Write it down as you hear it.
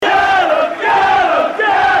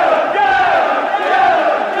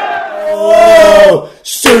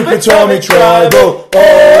Super Tommy Tribal.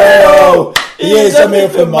 Oh, he is a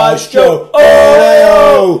Milford maestro.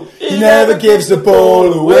 Oh, he never gives the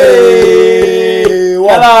ball away.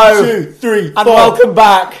 Hello, 2, 3, 4. and welcome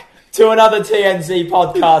back to another TNC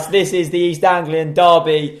podcast. This is the East Anglian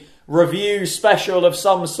Derby review special of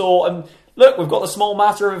some sort. And look, we've got the small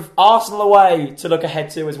matter of Arsenal away to look ahead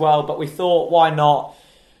to as well. But we thought, why not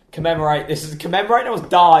commemorate? This is commemorating. Almost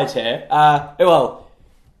died here.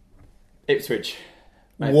 Ipswich.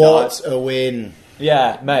 Mate, What died. a win.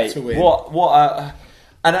 Yeah, mate. To win. What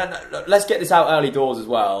and let's get this out early doors as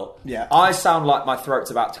well. Yeah. I sound like my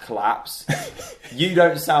throat's about to collapse. You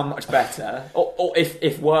don't sound much better. Or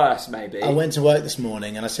if worse, maybe. I went to work this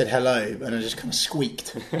morning and I said hello and I just kind of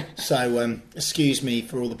squeaked. So excuse me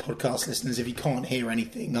for all the podcast listeners if you can't hear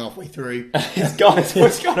anything halfway through. It's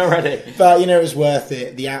gone already. But, you know, it was worth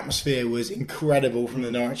it. The atmosphere was incredible from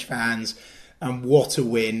the Norwich fans. And what a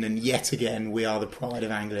win. And yet again, we are the pride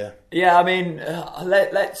of Anglia. Yeah, I mean,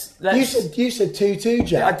 let's. You said 2-2,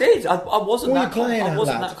 Jack. I did. I wasn't Why are that. you playing I out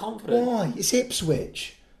wasn't loud? that confident. Why? It's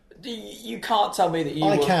Ipswich. You can't tell me that you.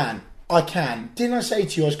 I can. Didn't I say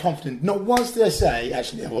to you I was confident? Not once did I say.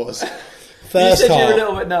 Actually, I was. First you said half, you were a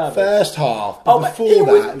little bit nervous. First half. But Oh, but before he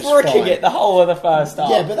was that, it was bricking fine. it the whole of the first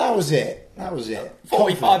half. Yeah, but that was it. 45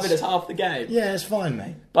 Confidence. minutes, half the game. Yeah, it's fine,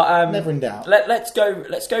 mate. But Never in doubt. Let's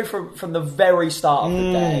go from the very start of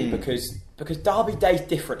the day because Derby Day's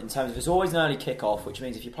different in terms of there's always an early kick-off, which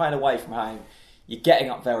means if you're playing away from home, you're getting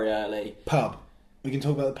up very early. Pub. We can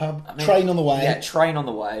talk about the pub. I mean, Train on the way. Yeah, train on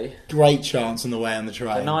the way. Great chance on the way on the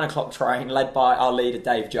train. The 9 o'clock train, led by our leader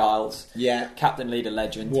Dave Giles. Yeah. Captain, leader,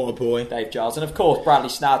 legend. What a boy. Dave Giles. And of course Bradley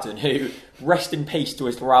Snadden, who, rest in peace to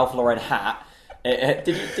his Ralph Lauren hat. Did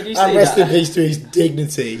you see that? And rest in peace to his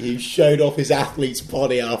dignity, who showed off his athlete's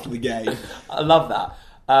body after the game. I love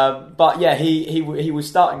that. But yeah, he was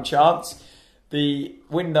starting chance. The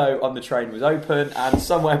window on the train was open, and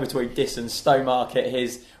somewhere between Diss and Stowmarket,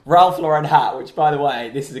 his Ralph Lauren hat, which, by the way,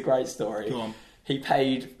 this is a great story. Go on. He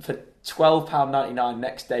paid for £12.99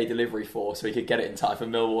 next day delivery for, so he could get it in time for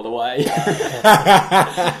Millwall away.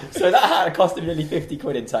 So that hat cost him nearly 50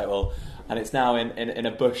 quid in total, and it's now in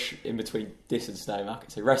a bush in between Diss and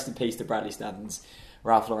Stowmarket. So rest in peace to Bradley Snadden's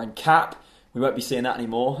Ralph Lauren cap. We won't be seeing that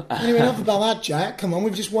anymore. Anyway, enough about that, Jack. Come on,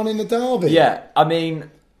 we've just won in the derby. Yeah, I mean,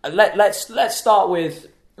 let's start with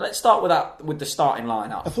the starting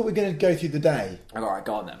lineup. I thought we were going to go through the day. All right,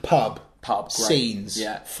 go on then. Pub, Great. scenes,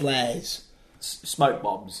 Yeah. flares. Smoke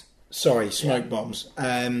bombs. Sorry, smoke bombs.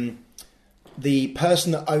 The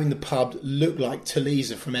person that owned the pub looked like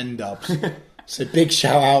Talisa from N-Dubs. So big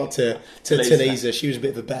shout out to Talisa. She was a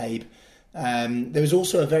bit of a babe. There was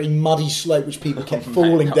also a very muddy slope which people kept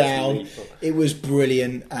falling that was down. lethal. It was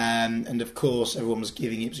brilliant. And of course, everyone was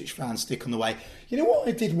giving Ipswich fans stick on the way. You know what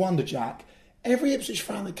I did wonder, Jack? Every Ipswich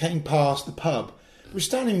fan that came past the pub was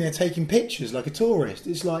standing there taking pictures like a tourist.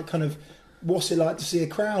 It's like kind of, what's it like to see a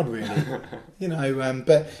crowd, really? You know,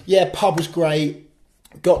 but yeah, pub was great.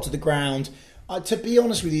 Got to the ground. To be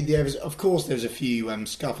honest with you, there was a few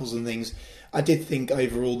scuffles and things. I did think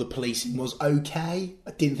overall the policing was okay.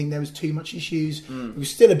 I didn't think there was too much issues. It was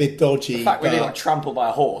still a bit dodgy. The fact we but- got trampled by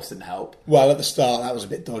a horse didn't help. Well, at the start that was a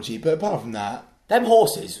bit dodgy, but apart from that, Them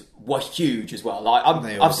horses were huge as well. Like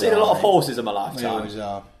They I've always seen a lot are, of mate. horses in my they lifetime. always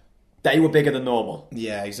are. They were bigger than normal.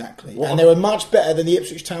 Yeah, exactly. What And a- they were much better than the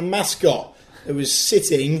Ipswich Town mascot that was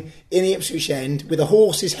sitting in the Ipswich end with a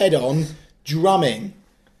horse's head on, drumming.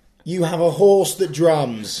 You have a horse that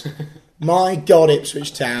drums. My God,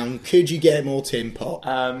 Ipswich Town, could you get more tin pot?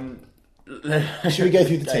 Should we go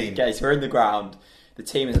through the team? Okay, so we're in the ground. The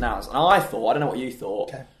team is announced. And I don't know what you thought.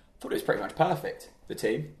 Okay. Thought it was pretty much perfect, the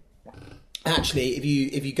team. Actually,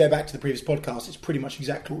 if you go back to the previous podcast, it's pretty much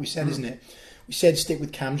exactly what we said, isn't it? We said stick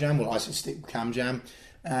with Cam Jam. Well, I said stick with Cam Jam.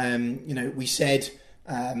 We said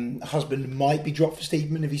husband might be dropped for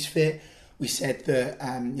Steedman if he's fit. We said that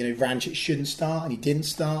Vrancic shouldn't start, and he didn't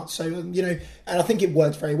start. So and I think it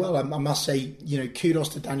worked very well. I must say, kudos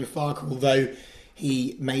to Daniel Farke, although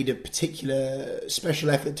he made a particular special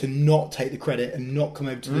effort to not take the credit and not come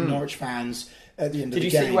over to the Norwich fans at the end of Did the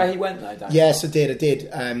you game. see where he went though, Dan? Yes, I did.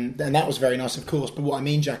 And that was very nice, of course. But what I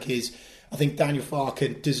mean, Jack, is I think Daniel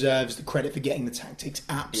Farke deserves the credit for getting the tactics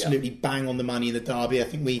absolutely bang on the money in the derby. I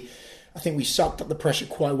think we sucked up the pressure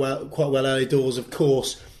quite well early doors. Of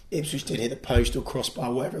course, Ipswich did hit the post or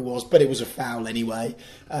crossbar, whatever it was, but it was a foul anyway.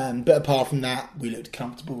 But apart from that, we looked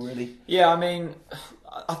comfortable, really. Yeah, I mean,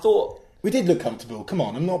 I thought... We did look comfortable. Come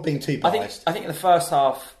on, I'm not being too biased. I think in the first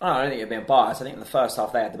half... I don't think you're being biased. I think in the first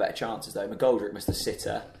half they had the better chances, though. McGoldrick was the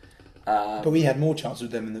sitter. But we had more chances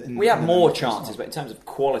with them. We had more chances, but in terms of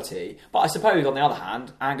quality... But I suppose, on the other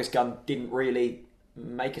hand, Angus Gunn didn't really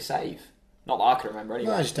make a save. Not that I can remember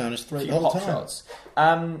anyway. No, just down his throat a few the whole pop time. shots.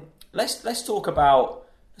 Let's talk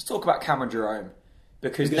about Cameron Jerome,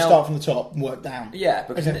 because We're going to start from the top and work down. Yeah,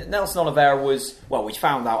 because Nelson Oliveira was, well, we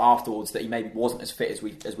found out afterwards that he maybe wasn't as fit as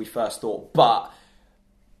we first thought, but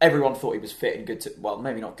everyone thought he was fit and good to, well,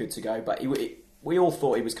 maybe not good to go, but we all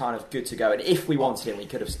thought he was kind of good to go, and if we wanted him, we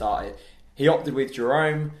could have started. He opted with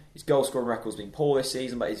Jerome. His goal scoring record's been poor this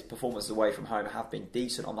season, but his performances away from home have been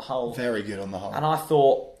decent on the whole. Very good on the whole. And I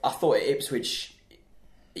thought at Ipswich,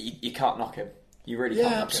 you can't knock him. You really can't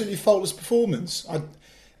knock him. Absolutely faultless performance.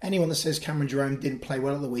 Anyone that says Cameron Jerome didn't play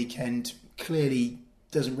well at the weekend clearly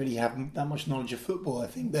doesn't really have that much knowledge of football. I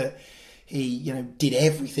think that he, did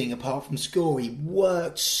everything apart from score. He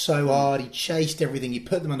worked so hard. He chased everything. He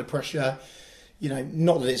put them under pressure.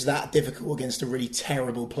 Not that it's that difficult against a really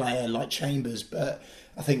terrible player like Chambers, but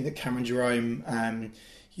I think that Cameron Jerome,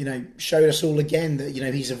 showed us all again that,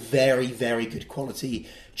 he's a very, very good quality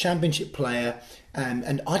championship player.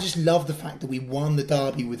 And I just love the fact that we won the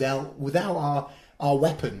derby without our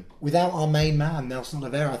weapon, without our main man, Nelson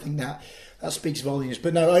Oliveira. I think that speaks volumes.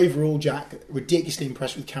 But no, overall, Jack, ridiculously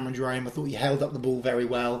impressed with Cameron Jerome. I thought he held up the ball very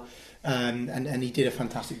well, and he did a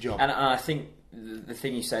fantastic job. And I think the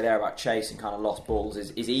thing you say there about chasing kind of lost balls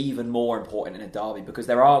is even more important in a derby, because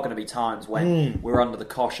there are going to be times when we're under the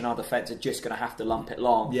cosh and our defence are just going to have to lump it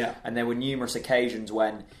long. Yeah. And there were numerous occasions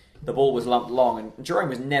when the ball was lumped long and Jerome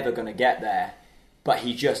was never going to get there, but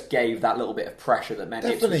he just gave that little bit of pressure that meant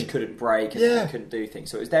Ipswich couldn't break and couldn't do things.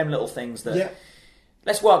 So it was them little things that... Yeah.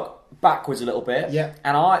 Let's work backwards a little bit. Yeah.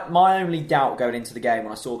 And my only doubt going into the game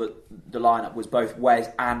when I saw the lineup was both Wes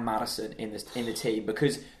and Maddison in the team,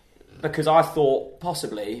 because I thought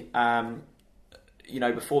possibly,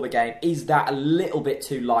 before the game, is that a little bit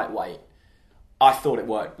too lightweight? I thought it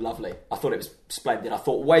worked lovely. I thought it was splendid. I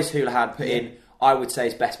thought Wes Hoolahan put in, I would say,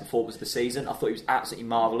 his best performance of the season. I thought he was absolutely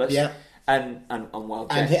marvellous. Yeah. And well,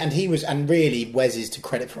 and he was, and really Wes is to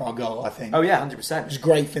credit for our goal, I think. Oh yeah, 100%. It was a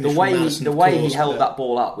great finish. The way he held that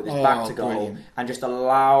ball up with his back to goal, brilliant. and just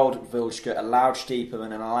allowed Vilska, allowed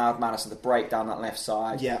Stiepermann, and allowed Maddison to break down that left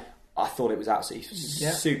side. Yeah. I thought it was absolutely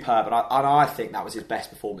superb, and I think that was his best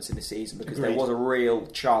performance in the season, because there was a real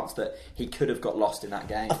chance that he could have got lost in that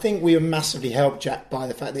game. I think we were massively helped, Jack, by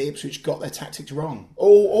the fact that Ipswich got their tactics wrong.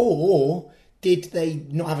 Or did they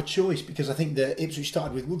not have a choice? Because I think that Ipswich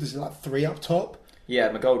started with, there's like 3 up top. Yeah,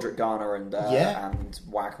 McGoldrick, Garner and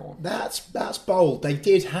Waghorn. That's bold. They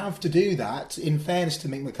did have to do that, in fairness to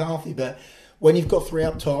Mick McCarthy, but when you've got 3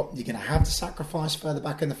 up top, you're going to have to sacrifice further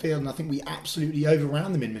back in the field, and I think we absolutely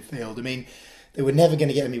overran them in midfield. I mean, they were never going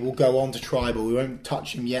to get him. We'll go on to Tribal. We won't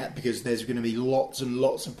touch him yet because there's going to be lots and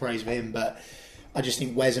lots of praise for him, but I just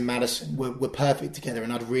think Wes and Maddison were perfect together,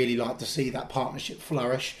 and I'd really like to see that partnership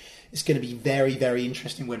flourish. It's going to be very, very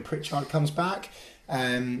interesting when Pritchard comes back.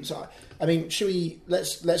 So, I mean,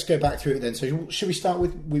 let's go back through it then. So, should we start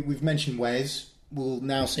with, we've mentioned Wes, we'll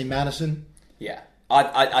now see Maddison. Yeah.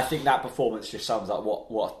 I think that performance just sums up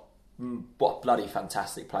what a bloody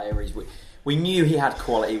fantastic player he is. We knew he had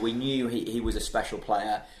quality. We knew he was a special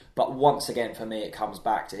player. But once again, for me, it comes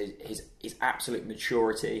back to his absolute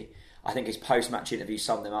maturity. I think his post-match interview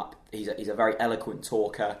summed him up. He's a very eloquent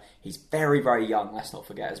talker. He's very, very young, let's not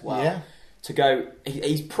forget as well. Yeah.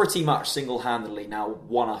 He's pretty much single-handedly now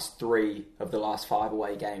won us 3 of the last 5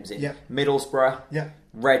 away games in Middlesbrough,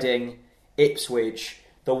 Reading, Ipswich.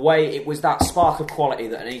 The way it was that spark of quality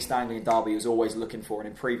that an East Anglian derby was always looking for, and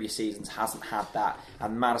in previous seasons hasn't had that.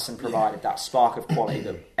 And Maddison provided that spark of quality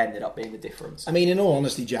that ended up being the difference. I mean, in all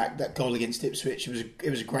honesty, Jack, that goal against Ipswich, it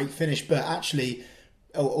was a great finish, but actually,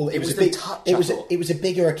 it was a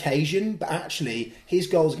bigger occasion. But actually, his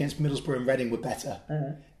goals against Middlesbrough and Reading were better.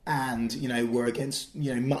 And were against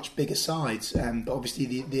much bigger sides. But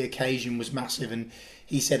obviously the occasion was massive, and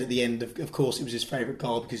he said at the end, of course, it was his favourite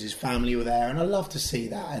goal because his family were there, and I love to see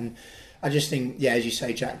that. And I just think, as you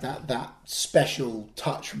say, Jack, that special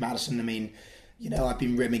touch from Maddison. I mean, I've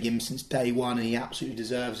been rimming him since day one, and he absolutely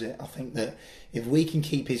deserves it. I think that if we can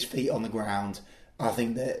keep his feet on the ground, I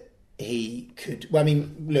think that he could. Well, I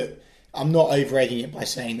mean, look, I'm not over-egging it by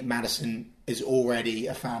saying that Maddison is already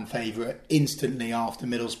a fan favourite instantly after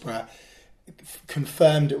Middlesbrough,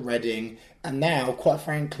 confirmed at Reading, and now, quite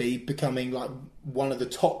frankly, becoming like one of the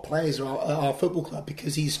top players at our football club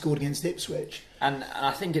because he's scored against Ipswich. And I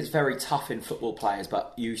think it's very tough in football players,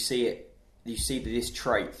 but you see this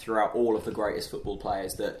trait throughout all of the greatest football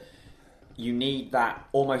players, that you need that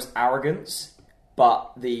almost arrogance,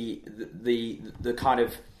 but the kind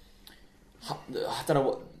of, I don't know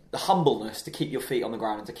what, the humbleness to keep your feet on the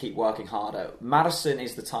ground and to keep working harder. Maddison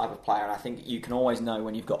is the type of player, and I think you can always know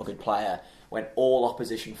when you've got a good player when all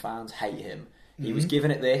opposition fans hate him. He was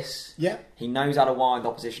giving it this. Yeah. He knows how to wind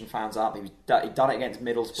opposition fans up. He'd done it against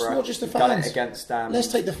Middlesbrough. It's not just the He'd done fans. it against Let's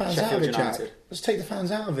take the fans out of Sheffield it, Jack. United. Let's take the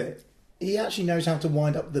fans out of it. He actually knows how to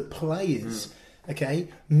wind up the players. Okay?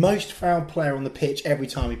 Most foul player on the pitch every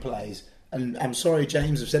time he plays. And I'm sorry,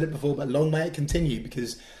 James, I've said it before, but long may it continue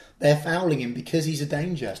because they're fouling him because he's a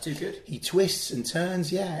danger. He's too good. He twists and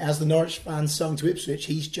turns, As the Norwich fans sung to Ipswich,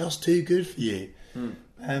 he's just too good for you.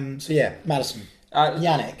 Maddison.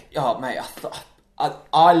 Yannick. Oh, mate,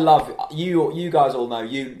 I love you. You guys all know.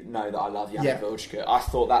 You know that I love Yannick Vilchka. I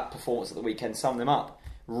thought that performance at the weekend summed them up.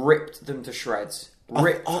 Ripped them to shreds.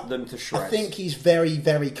 I think he's very,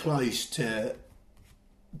 very close to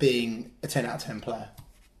being a 10 out of 10 player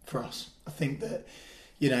for us. I think that,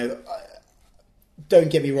 don't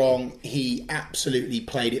get me wrong, he absolutely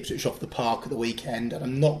played Ipswich off the park at the weekend, and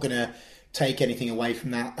I'm not going to take anything away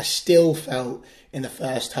from that. I still felt in the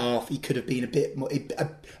first half he could have been a bit more,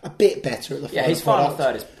 a bit better at the final his product.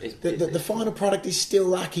 Final third is the final product is still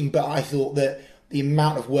lacking, but I thought that the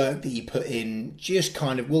amount of work that he put in just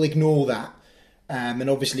kind of, we'll ignore that. And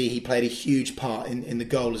obviously he played a huge part in the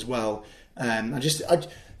goal as well.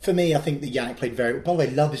 For me, I think that Yannick played very well. By the way,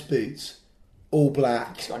 love his boots. All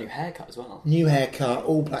black. He's got a new haircut as well. New haircut,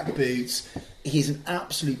 all black boots. He's an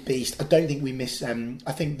absolute beast. I don't think we miss...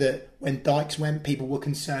 I think that when Dykes went, people were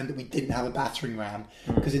concerned that we didn't have a battering ram.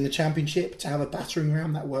 Because in the Championship, to have a battering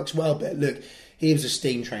ram, that works well. But look, he was a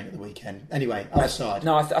steam train at the weekend. Anyway, other side.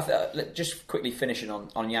 No, just quickly finishing on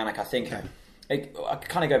Yannick, I think... Okay. I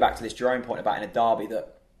kind of go back to this Jerome point about in a derby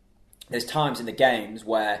that there's times in the games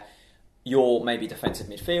where your maybe defensive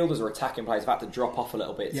midfielders or attacking players have had to drop off a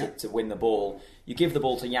little bit to win the ball. You give the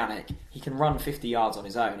ball to Yannick, he can run 50 yards on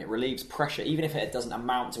his own. It relieves pressure, even if it doesn't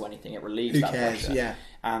amount to anything. It relieves that pressure. Yeah.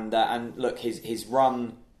 And look, his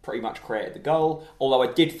run pretty much created the goal. Although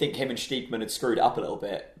I did think him and Stiepermann had screwed it up a little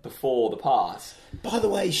bit before the pass. By the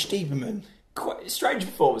way, Stiepermann. Quite strange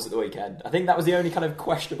performance at the weekend. I think that was the only kind of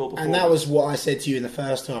questionable performance. And that was what I said to you in the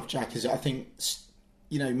first half, Jack, is I think,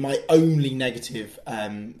 my only negative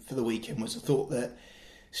for the weekend was I thought that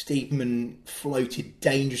Stiepermann floated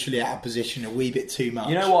dangerously out of position a wee bit too much.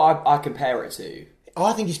 You know what I compare it to?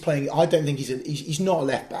 I think he's playing... I don't think he's not a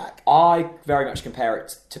left back. I very much compare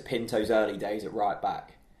it to Pinto's early days at right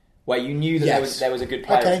back, where you knew that there was a good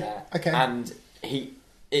player in there. Okay. And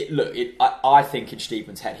I think in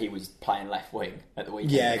Stiepermann's head he was playing left wing at the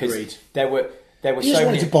weekend. Yeah, agreed. There were he just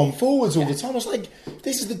wanted to bomb forwards all the time. I was like,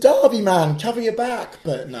 this is the derby, man. Cover your back.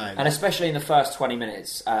 But no. And especially in the first 20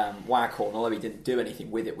 minutes, Waghorn, although he didn't do anything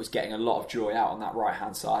with it, was getting a lot of joy out on that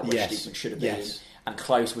right-hand side where Stiepermann should have been. And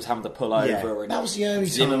Close was having to pull over. And that was the only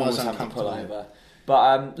Zimmerman time I was having to pull uncomfortable. over.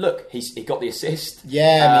 But look, he got the assist.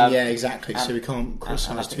 Yeah, exactly. So we can't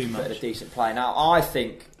criticise too much. A decent play. Now, I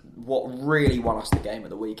think what really won us the game at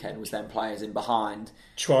the weekend was them players in behind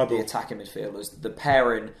Tribal. The attacking midfielders. The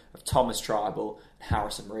pairing of Thomas Tribal and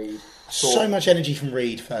Harrison Reed. So much energy from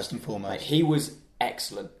Reed, first and foremost. Mate, he was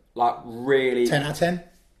excellent. Like, really... 10 out of 10?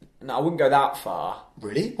 No, I wouldn't go that far.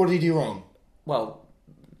 Really? What did he do wrong? Well,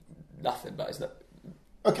 nothing, but is that...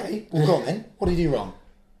 Okay, well, go on then. What did he do wrong?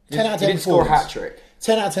 10 out of 10 he didn't score a performance. hat-trick.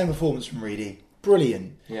 10 out of 10 performance from Reedy.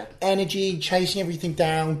 Brilliant. Yeah. Energy, chasing everything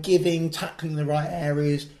down, giving, tackling the right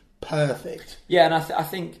areas. Perfect. Yeah, and I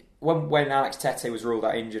think when Alex Tete was ruled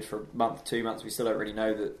out injured for a month, 2 months, we still don't really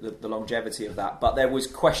know the longevity of that. But there was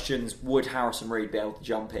questions, would Harrison Reed be able to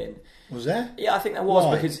jump in? Was there? Yeah, I think there was.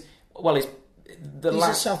 Why? Because, well, he's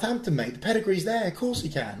at Southampton, mate. The pedigree's there. Of course he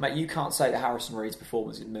can. Mate, you can't say that Harrison Reed's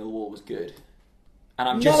performance in Millwall was good.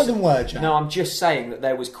 And None of them were, Jack. No, I'm just saying that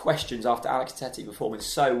there was questions after Alex Tete performing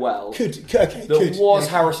so well. Could. Was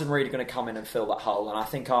Harrison Reed going to come in and fill that hole? And I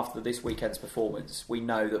think after this weekend's performance, we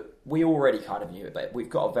know that we already kind of knew it, but we've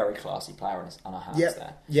got a very classy player on our hands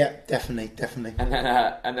there. Yeah, definitely.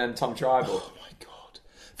 And then Tom Tribal. Oh my God!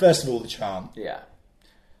 First of all, the chant. Yeah.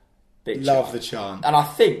 Love the chant. And I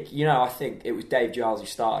think it was Dave Giles who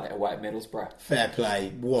started it away at Middlesbrough. Fair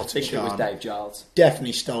play. What a chant. It was Dave Giles.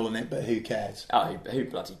 Definitely stolen it, but who cares? Oh, who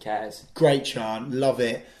bloody cares? Great chant. Love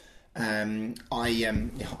it. I'm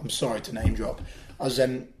sorry to name drop.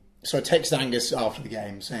 So I texted Angus after the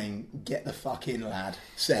game saying, "Get the fuck in, lad.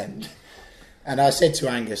 Send." And I said to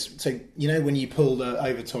Angus, so when you pulled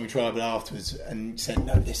over Tommy Tribal afterwards and said,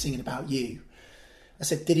 "No, they're singing about you." I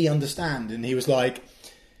said, "Did he understand?" And he was like,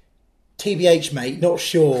 TBH, mate, not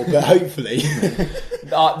sure, but hopefully.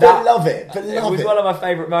 But love it. It was one of my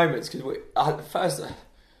favourite moments because first,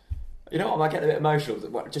 you know what, I might get a bit emotional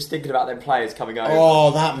just thinking about them players coming over.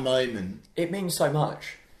 Oh, that moment. It means so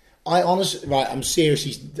much. I'm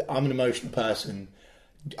an emotional person.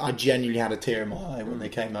 I genuinely had a tear in my eye when they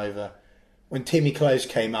came over. when Timmy Close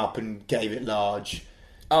came up and gave it large.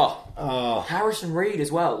 Harrison Reed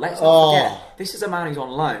as well. Let's not forget, this is a man who's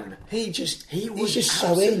on loan. He's just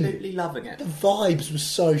absolutely loving it. The vibes were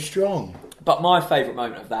so strong. But my favourite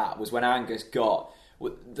moment of that was when Angus got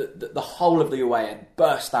the whole of the away end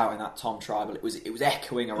burst out in that Tom Tribal. It was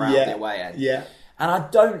echoing around the away end. Yeah. And I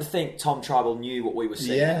don't think Tom Tribal knew what we were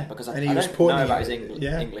seeing because I don't know about his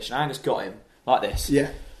English. And Angus got him like this.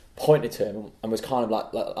 Yeah. Pointed to him and was kind of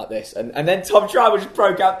like this, and then Tom Tribal just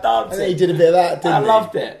broke out dancing. And he did a bit of that, didn't he? I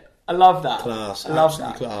loved it. I love that. Class. I love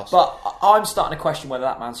that. Class. But I'm starting to question whether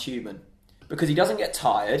that man's human because he doesn't get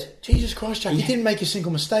tired. Jesus Christ, Jack! He didn't make a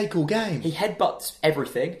single mistake all game. He headbutts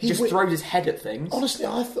everything. He just throws his head at things. Honestly,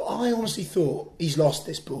 I honestly thought he's lost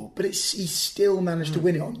this ball, but he's still managed to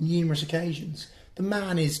win it on numerous occasions. The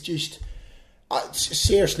man is just.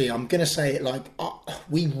 Seriously, I'm going to say it like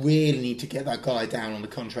we really need to get that guy down on the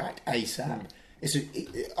contract ASAP.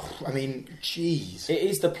 Jeez. It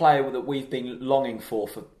is the player that we've been longing for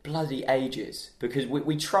bloody ages because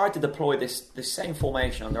we tried to deploy this same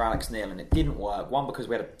formation under Alex Neil and it didn't work. One, because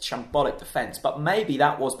we had a shambolic defence, but maybe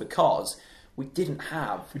that was because we didn't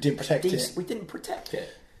protect it. We didn't protect it.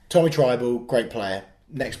 Tommy Tribal, great player.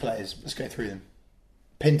 Next players, let's go through them.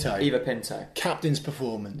 Eva Pinto. Captain's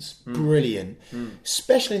performance, brilliant.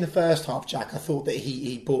 Especially in the first half, Jack. I thought that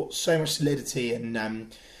he brought so much solidity and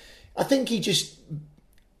I think he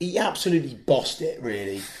absolutely bossed it,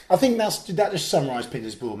 really. I think that just summarised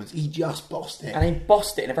Pinto's performance. He just bossed it. And he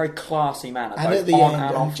bossed it in a very classy manner. And at the end,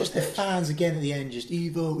 and just the fans again at the end, just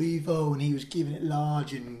Evo, and he was giving it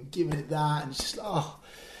large and giving it that, and it's just,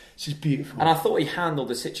 it's just beautiful. And I thought he handled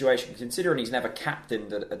the situation, considering he's never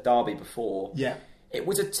captained a derby before. Yeah. It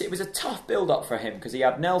was a tough build-up for him because he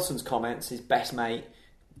had Nelson's comments, his best mate,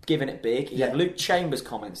 giving it big. He had Luke Chambers'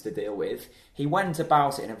 comments to deal with. He went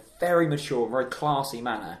about it in a very mature, very classy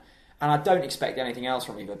manner. And I don't expect anything else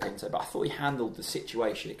from Ivo Pinto, but I thought he handled the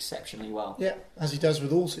situation exceptionally well. Yeah, as he does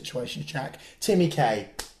with all situations, Jack. Timmy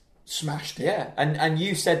K smashed it. Yeah, and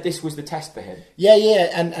you said this was the test for him. Yeah,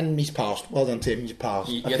 and he's passed. Well done, Tim. He's passed.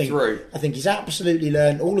 You're through. I think he's absolutely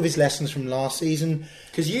learned all of his lessons from last season.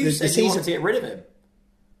 Because you said you wanted to get rid of him.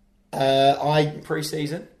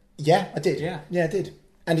 Pre-season? Yeah, I did. Yeah, I did.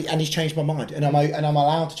 And he's changed my mind, and I'm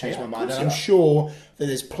allowed to change my mind. And I'm sure that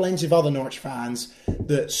there's plenty of other Norwich fans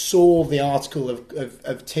that saw the article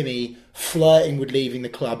of Timmy flirting with leaving the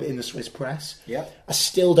club in the Swiss press. Yeah, I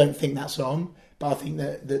still don't think that's on, but I think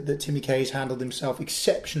that Timmy Kay's handled himself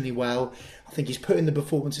exceptionally well. I think he's put in the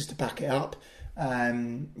performances to back it up.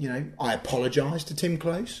 I apologise to Tim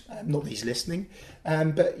Close. Not that he's listening,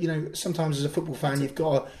 but sometimes as a football fan, you've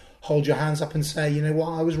got to hold your hands up and say, you know what,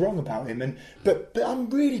 I was wrong about him. But I'm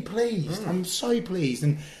really pleased. I'm so pleased.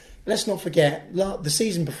 And let's not forget, the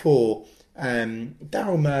season before,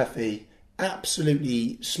 Daryl Murphy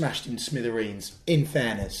absolutely smashed in smithereens, in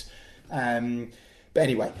fairness. But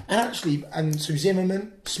anyway, and so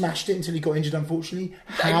Zimmerman smashed it until he got injured, unfortunately.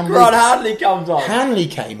 Hanley comes on. Hanley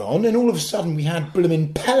came on, and all of a sudden we had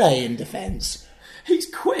blooming Pele in defence. He's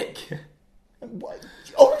quick.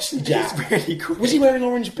 Honestly, Jack, he's really quick. Was he wearing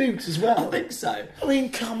orange boots as well? I think so. I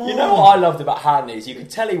mean, come on. You know what I loved about Hanley is you could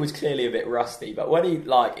tell he was clearly a bit rusty, but when he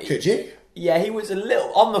could you? Yeah, he was a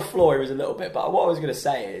little on the floor. He was a little bit. But what I was going to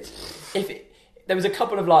say is, there was a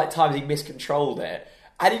couple of times he miscontrolled it,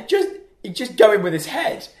 and he'd just go in with his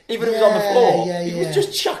head, even if he was on the floor. He was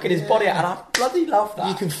just chucking his body out, and I bloody love that.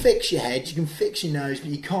 You can fix your head, you can fix your nose, but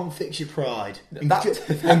you can't fix your pride. And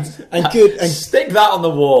stick that on the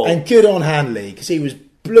wall. And good on Hanley, because he was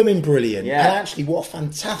blooming brilliant. Yeah. And actually, what a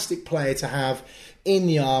fantastic player to have in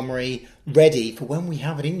the armoury, ready for when we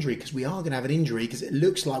have an injury, because we are going to have an injury, because it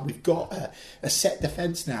looks like we've got a set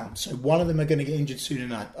defence now. So one of them are going to get injured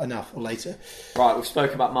soon enough or later. Right, we've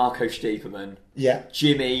spoken about Marco Stiepermann. Yeah.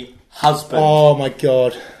 Jimmy, husband. Oh my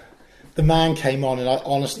God. The man came on and I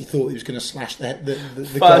honestly thought he was going to slash the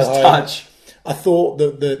first touch. I thought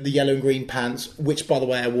that the yellow and green pants, which by the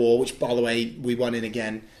way I wore, which by the way we won in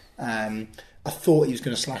again, I thought he was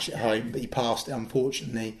going to slash it home, but he passed it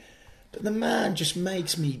unfortunately. But the man just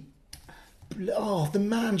makes me... Oh, the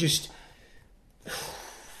man just...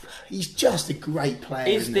 He's just a great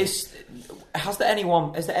player. Has there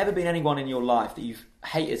ever been anyone in your life that you've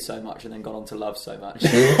hated so much and then gone on to love so much?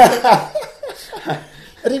 I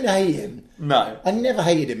didn't hate him. No. I never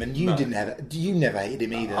hated him, and you never hated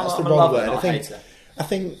him either. That's the wrong word. I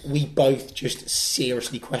think we both just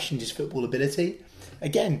seriously questioned his football ability.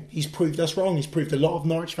 Again, he's proved us wrong. He's proved a lot of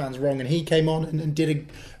Norwich fans wrong, and he came on and did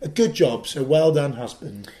a good job. So well done,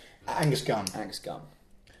 husband. Angus Gunn.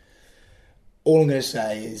 All I'm going to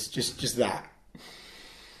say is just that.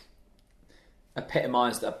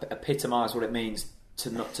 epitomised what it means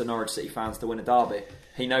to Norwich City fans to win a derby.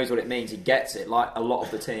 He knows what it means. He gets it, like a lot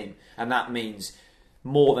of the team, and that means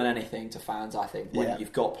more than anything to fans. I think when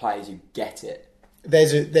you've got players who get it.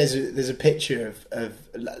 There's a picture of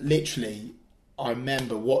literally. I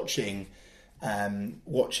remember watching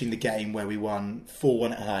the game where we won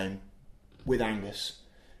 4-1 at home with Angus.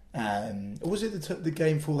 Or was it the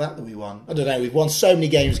game before that we won? I don't know. We've won so many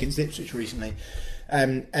games against Ipswich recently.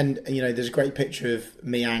 And there's a great picture of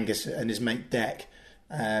me, Angus, and his mate Deck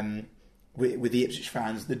with the Ipswich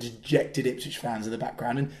fans, the dejected Ipswich fans in the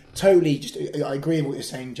background. And totally, I agree with what you're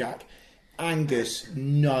saying, Jack. Angus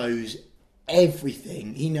knows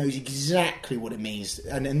everything. He knows exactly what it means.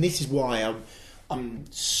 And this is why I'm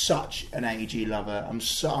such an AG lover. I'm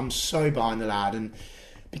so behind the lad. And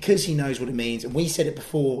because he knows what it means, and we said it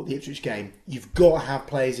before the Ipswich game, you've got to have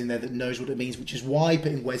players in there that knows what it means, which is why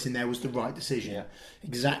putting Wes in there was the right decision. Yeah.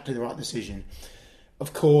 Exactly the right decision.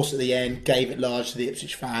 Of course, at the end, gave it large to the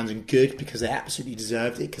Ipswich fans, and good, because they absolutely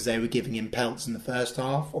deserved it, because they were giving him pelts in the first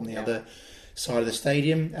half on the other side of the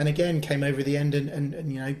stadium, and again, came over the end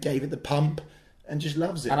and gave it the pump, and just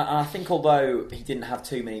loves it. And I think although he didn't have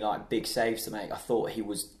too many big saves to make, I thought he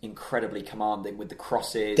was incredibly commanding with the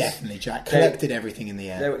crosses. Definitely, Jack. Collected everything in the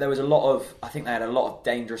air. There was a lot of... I think they had a lot of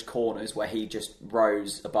dangerous corners where he just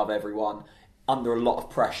rose above everyone under a lot of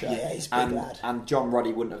pressure. Yeah, he's a big lad. And John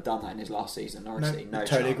Ruddy wouldn't have done that in his last season. No totally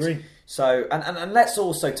chance. Agree. So, and let's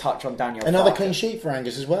also touch on Daniel Another Farke. Clean sheet for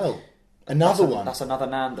Angus as well. Another one. That's another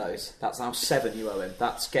Nando's. That's now 7 you owe him.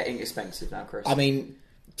 That's getting expensive now, Chris. I mean...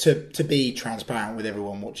 To be transparent with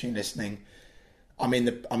everyone watching and listening, I'm in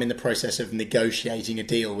the process of negotiating a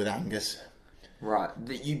deal with Angus. Right,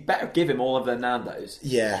 you better give him all of the Nando's.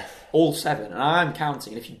 Yeah, all 7, and I am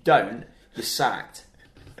counting. And if you don't, you're sacked.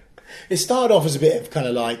 It started off as a bit of kind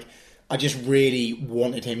of like I just really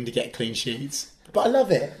wanted him to get clean sheets, but I love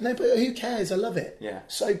it. No, but who cares? I love it. Yeah.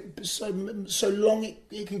 So long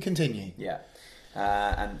it can continue. Yeah.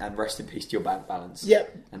 And rest in peace to your bank balance.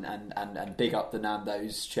 Yep. And big up the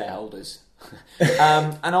Nando's shareholders.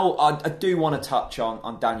 I do want to touch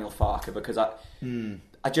on Daniel Farke, because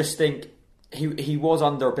I just think he was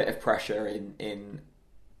under a bit of pressure in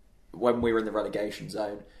when we were in the relegation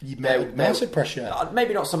zone. Massive pressure.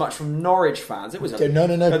 Maybe not so much from Norwich fans. It was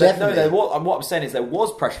no, definitely. What I'm saying is there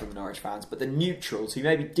was pressure from the Norwich fans, but the neutrals who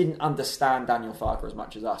maybe didn't understand Daniel Farke as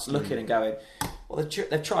much as us, looking and going, well,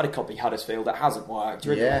 they've tried to copy Huddersfield. That hasn't worked.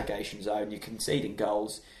 You're in the relegation zone. You're conceding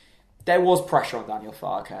goals. There was pressure on Daniel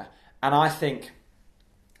Farke, and I think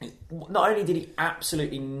not only did he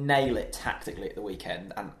absolutely nail it tactically at the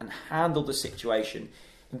weekend and handle the situation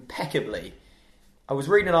impeccably. I was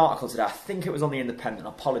reading an article today, I think it was on The Independent,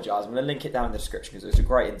 I apologise, I'm going to link it down in the description because it was a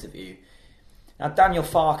great interview. Now, Daniel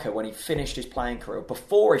Farke, when he finished his playing career,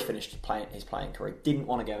 before he finished his playing career, didn't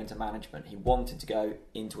want to go into management. He wanted to go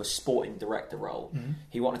into a sporting director role. Mm-hmm.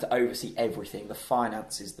 He wanted to oversee everything, the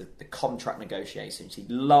finances, the contract negotiations. He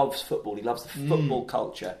loves football, he loves the football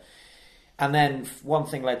culture. And then one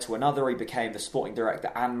thing led to another. He became the sporting director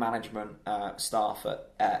and management staff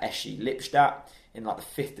at SC Lippstadt in the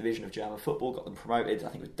 5th division of German football. Got them promoted. I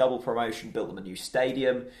think it was double promotion. Built them a new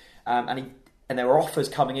stadium, and there were offers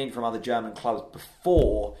coming in from other German clubs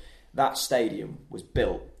before that stadium was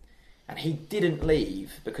built. And he didn't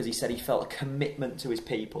leave because he said he felt a commitment to his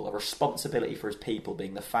people, a responsibility for his people,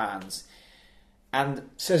 being the fans. And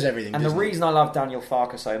says everything. And the reason I love Daniel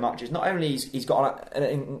Farke so much is not only he's got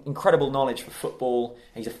an incredible knowledge for football,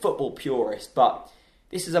 he's a football purist, but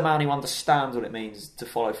this is a man who understands what it means to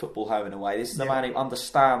follow football home in a way. This is a man who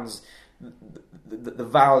understands the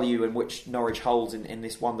value in which Norwich holds in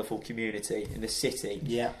this wonderful community, in this city.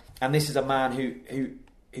 Yeah. And this is a man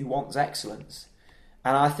who wants excellence.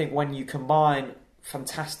 And I think when you combine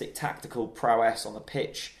fantastic tactical prowess on the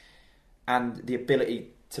pitch and the ability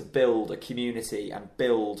to build a community and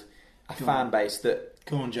build a fan base that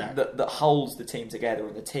holds the team together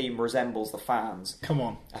and the team resembles the fans. Come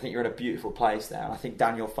on. I think you're in a beautiful place there. And I think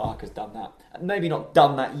Daniel Farke has done that. Maybe not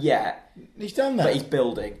done that yet. He's done that. But he's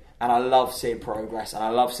building. And I love seeing progress and I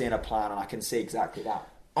love seeing a plan, and I can see exactly that.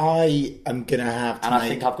 I am going to have to I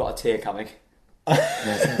think I've got a tear coming.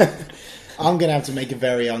 I'm going to have to make a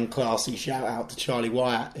very unclassy shout out to Charlie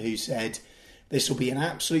Wyatt, who said this will be an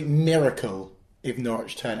absolute miracle if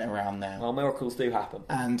Norwich turn it around now. Well, miracles do happen.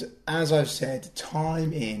 And as I've said,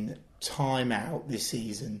 time in, time out this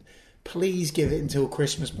season, please give it until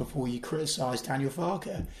Christmas before you criticise Daniel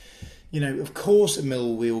Farke. Of course at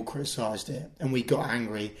Millwall we all criticised it and we got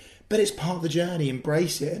angry, but it's part of the journey,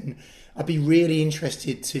 embrace it. And I'd be really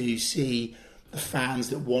interested to see the fans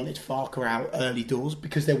that wanted Farke out early doors,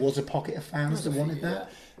 because there was a pocket of fans that wanted that.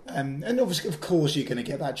 And obviously, of course, you're going to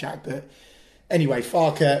get that, Jack. But anyway,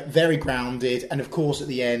 Farke, very grounded. And of course, at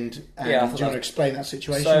the end, do you want to explain that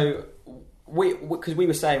situation? So, because we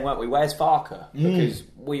were saying, weren't we, where's Farke? Because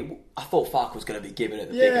I thought Farke was going to be given at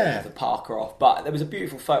the big end of the Parker off. But there was a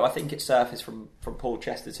beautiful photo, I think it surfaced from Paul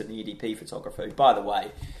Chesterton, the EDP photographer, who, by the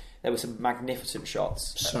way, there were some magnificent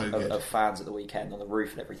shots of fans at the weekend on the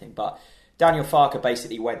roof and everything. But Daniel Farke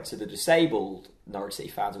basically went to the disabled Norwich City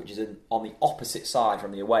fans, which is on the opposite side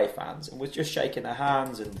from the away fans, and was just shaking their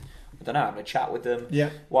hands and, I don't know, having a chat with them,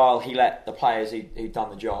 while he let the players who'd done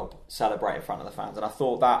the job celebrate in front of the fans. And I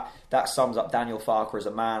thought that sums up Daniel Farke as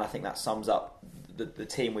a man. I think that sums up the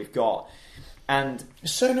team we've got. And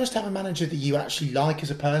it's so nice to have a manager that you actually like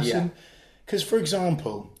as a person. Because, for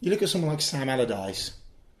example, you look at someone like Sam Allardyce.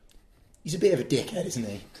 He's a bit of a dickhead, isn't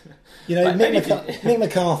he? You know, Mick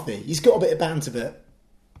McCarthy, he's got a bit of banter, but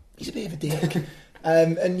he's a bit of a dick.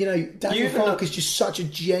 And, you know, Daniel Farke is just such a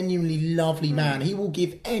genuinely lovely man. He will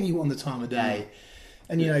give anyone the time of day.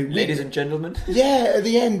 And, you know... Ladies and gentlemen. Yeah, at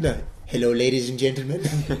the end, hello, ladies and gentlemen.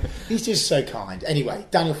 He's just so kind. Anyway,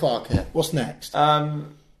 Daniel Farke, what's next? I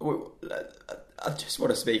just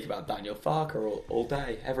want to speak about Daniel Farke all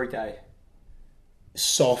day, every day.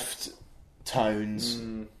 Soft tones...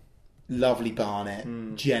 Lovely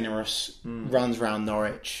Barnet, generous, runs around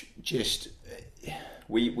Norwich. Just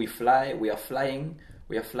we fly. We are flying.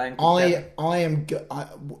 I'm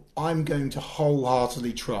going to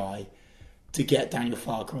wholeheartedly try to get Daniel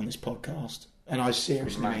Farke on this podcast, and I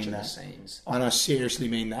seriously mean that. And I seriously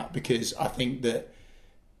mean that because I think that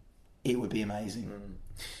it would be amazing.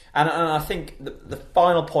 And I think the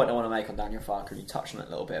final point I want to make on Daniel Farke, and you touched on it a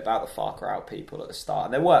little bit about the Farke out people at the start,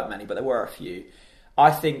 and there weren't many, but there were a few. I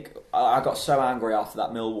think I got so angry after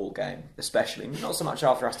that Millwall game, especially. Not so much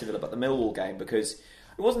after Aston Villa, but the Millwall game, because it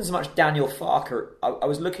wasn't so much Daniel Farke. I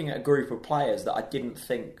was looking at a group of players that I didn't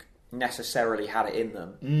think necessarily had it in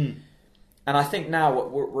them. And I think now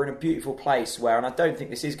we're in a beautiful place where, and I don't think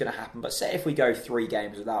this is going to happen, but say if we go 3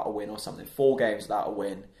 games without a win or something, 4 games without a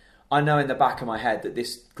win, I know in the back of my head that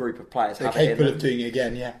this group of players have it in them. They're capable of doing it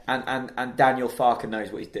again, yeah. And Daniel Farke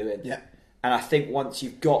knows what he's doing. Yeah. And I think once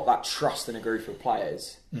you've got that trust in a group of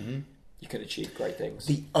players, you can achieve great things.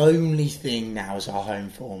 The only thing now is our home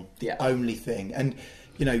form. The only thing. And,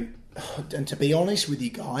 you know, and to be honest with you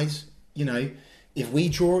guys, you know, if we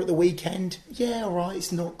draw at the weekend, yeah, all right,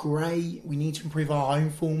 it's not great. We need to improve our home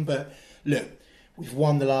form. But look, we've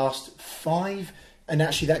won the last 5. And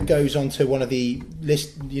actually, that goes on to one of the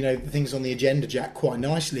list, you know, the things on the agenda, Jack, quite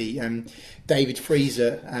nicely. David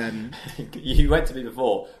Freezer. You went to me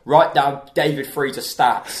before. Write down David Freezer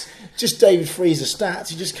stats. Just David Freezer stats.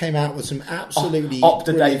 He just came out with some absolutely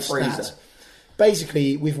up-to-date Freezer. Stats.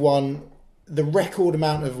 Basically, we've won the record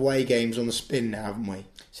amount of away games on the spin now, haven't we?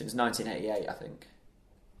 Since 1988, I think.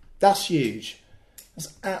 That's huge.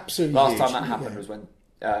 That's absolutely huge. Last time that happened was when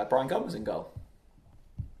Brian Gunn was in goal.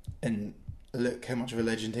 And look how much of a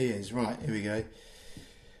legend he is. Right, here we go.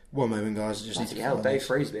 One moment, guys. I just need to hell, Dave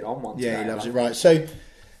Freeze's been on one today. Yeah, he loves it. Right, so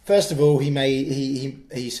first of all,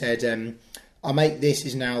 he said, "I make this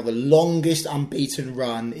is now the longest unbeaten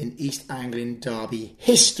run in East Anglian derby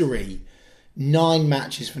history. 9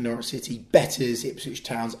 matches for Norwich City, betters Ipswich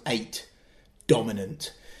Town's 8,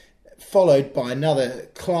 dominant." Followed by another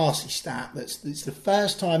classy stat. It's the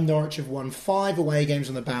first time Norwich have won 5 away games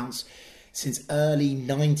on the bounce since early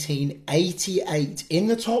 1988 in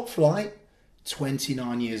the top flight,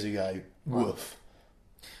 29 years ago. Wow. Woof.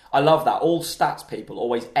 I love that. All stats people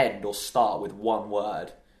always end or start with one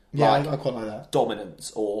word. Yeah, I quite like that.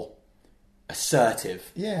 Dominance or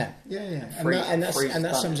assertive. Yeah. And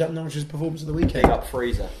that sums up Norwich's performance of the weekend. Big up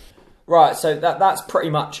Freezer. Right, so that's pretty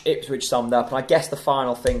much Ipswich summed up. And I guess the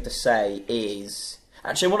final thing to say is...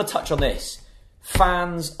 Actually, I want to touch on this.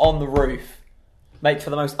 Fans on the roof make for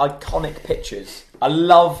the most iconic pictures.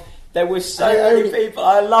 There were so many people.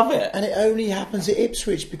 I love it. And it only happens at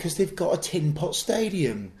Ipswich because they've got a tin pot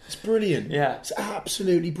stadium. It's brilliant. Yeah. It's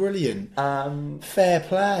absolutely brilliant. Fair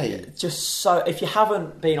play. Just so, if you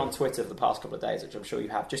haven't been on Twitter for the past couple of days, which I'm sure you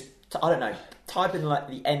have, just, I don't know, type in like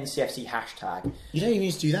the NCFC hashtag. You don't even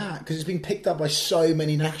need to do that because it's been picked up by so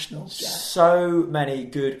many nationals. Jack. So many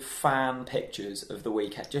good fan pictures of the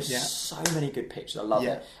weekend. Just so many good pictures. I love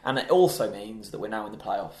it. And it also means that we're now in the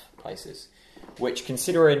playoff places. Which,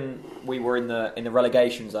 considering we were in the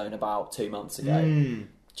relegation zone about 2 months ago,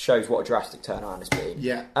 shows what a drastic turnaround it's been.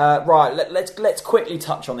 Yeah. Right. Let's quickly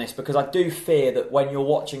touch on this because I do fear that when you're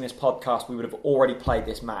watching this podcast, we would have already played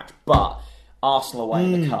this match. But Arsenal away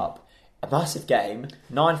in the cup, a massive game,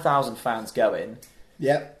 9,000 fans going.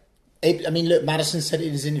 Yep. Look, Maddison said it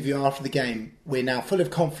in his interview after the game. We're now full of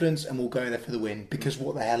confidence and we'll go there for the win. Because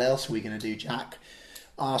what the hell else are we going to do, Jack?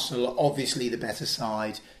 Arsenal are obviously the better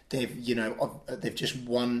side. They've just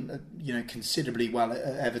won, considerably well at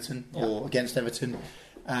Everton or against Everton,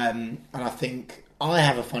 and I think I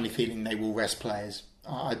have a funny feeling they will rest players.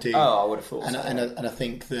 I do. Oh, I would have thought. And I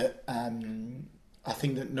think that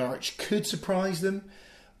Norwich could surprise them.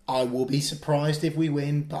 I will be surprised if we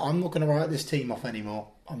win, but I'm not going to write this team off anymore.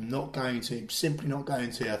 I'm not going to. Simply not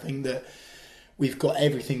going to. I think that we've got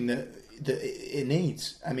everything that it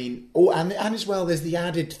needs. I mean, and as well, there's the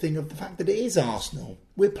added thing of the fact that it is Arsenal.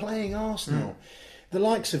 We're playing Arsenal. The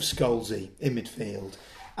likes of Scholesy in midfield,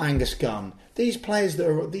 Angus Gunn. These players that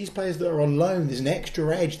are on loan. There's an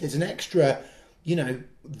extra edge. There's an extra,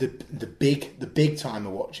 the big time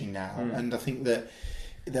are watching now, and I think that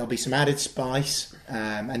there'll be some added spice.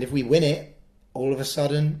 And if we win it, all of a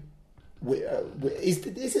sudden, is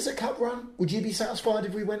this a cup run? Would you be satisfied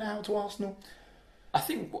if we went out to Arsenal? I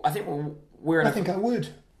think we're. I think I would.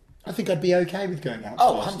 I think I'd be okay with going out.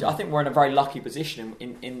 I think we're in a very lucky position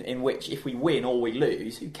in which if we win or we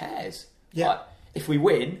lose, who cares? Yeah. Like, if we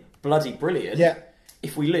win, bloody brilliant. Yeah.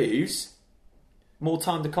 If we lose, more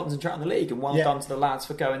time to concentrate on the league, and well done to the lads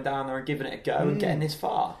for going down there and giving it a go and getting this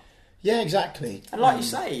far. Yeah, exactly. And like you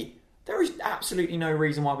say, there is absolutely no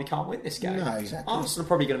reason why we can't win this game. No, exactly. Arsenal are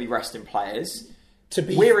probably going to be resting players.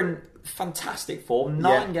 We're We're in fantastic form,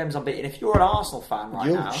 9 games unbeaten. If you're an Arsenal fan right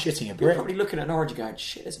You're now, shitting a brick. you're probably looking at Norwich and going,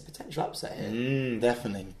 shit, there's a potential upset here.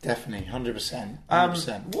 Definitely,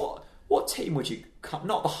 100%. What team would you cut?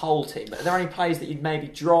 Not the whole team, but are there any players that you'd maybe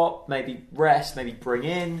drop, maybe rest, maybe bring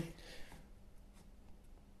in?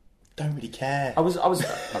 Don't really care. I was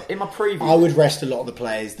in my preview. I would rest a lot of the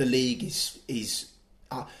players. The league is.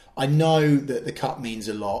 I know that the cup means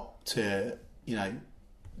a lot to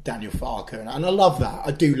Daniel Farker, and I love that.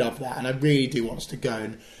 I do love that, and I really do want us to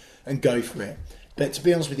go and go for it. But to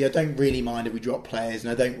be honest with you, I don't really mind if we drop players,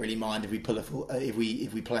 and I don't really mind if we pull if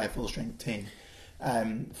we play a full strength team.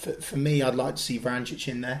 For me, I'd like to see Vrancic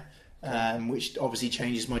in there, which obviously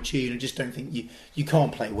changes my tune. I just don't think you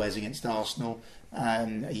can't play Wes against Arsenal.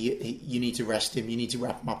 You need to rest him. You need to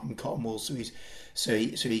wrap him up in cotton wool so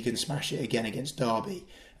he can smash it again against Derby,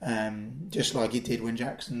 just like he did when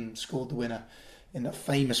Jackson scored the winner in that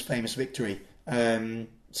famous victory.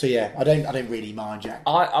 So yeah, I don't really mind Jack.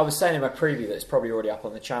 I was saying in my preview that it's probably already up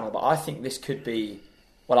on the channel, but I think this could be.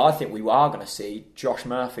 Well, I think we are going to see Josh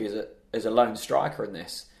Murphy as a lone striker in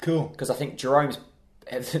this. Cool, because I think Jerome's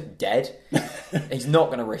dead. He's not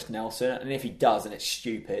going to risk Nelson, and if he does, then it's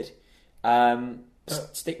stupid.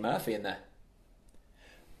 Stick Murphy in there.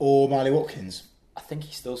 Or Miley Watkins. I think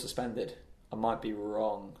he's still suspended. I might be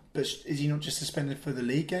wrong. But is he not just suspended for the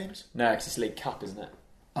league games? No, because it's League Cup, isn't it?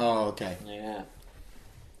 Oh, okay. Yeah.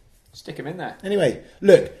 Stick him in there. Anyway,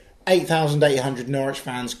 look, 8,800 Norwich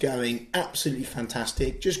fans going. Absolutely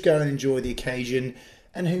fantastic. Just go and enjoy the occasion.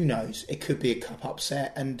 And who knows, it could be a cup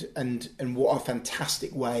upset. And what a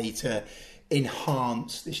fantastic way to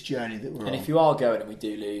enhance this journey that we're on. And if you are going and we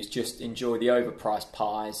do lose, just enjoy the overpriced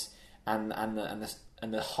pies and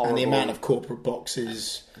the horrible... And the amount of corporate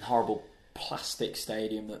boxes. And horrible plastic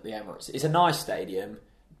stadium that the Emirates... It's a nice stadium,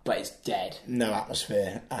 but it's dead. No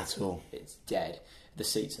atmosphere at all. It's dead. The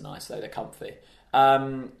seats are nice though, they're comfy.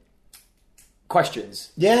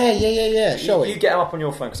 Questions? Yeah. Shall we? You get them up on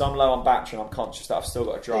your phone because I'm low on battery and I'm conscious that I've still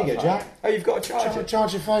got to drive. There you go, Jack. Oh, you've got a charger?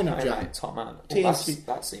 Charge your phone up, Hey, Jack. mate, top man. TNC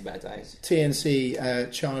That's seen better days. TNC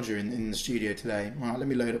charger in the studio today. Right, let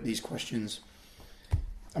me load up these questions.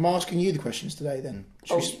 I'm asking you the questions today then.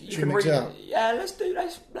 Should we mix it up? Yeah,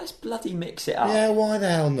 let's bloody mix it up. Yeah, why the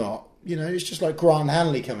hell not? It's just like Grant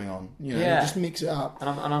Hanley coming on. Just mix it up. And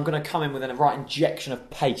I'm going to come in with a right injection of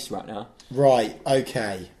pace right now. Right,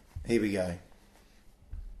 okay. Here we go.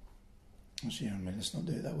 Actually, hang on a minute, let's not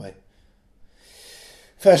do it that way.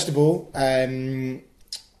 First of all,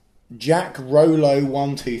 Jack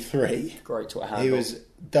Rolo123. Great Twitter handle. He was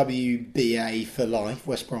WBA for life,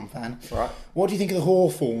 West Brom fan. Right. What do you think of the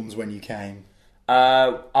Hawthorns when you came?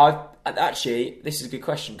 Actually, this is a good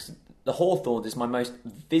question because the Hawthorns is my most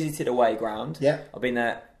visited away ground. Yeah. I've been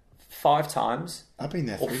there 5 times. I've been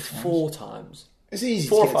there 3 times. 4 times. It's easy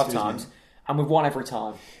 4 to or get 5 to, times. And we've won every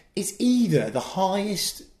time. It's either the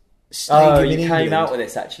highest stadium in England... came out with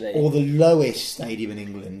this actually. Or the lowest stadium in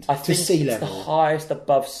England I think to sea it's level. the highest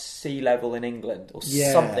above sea level in England or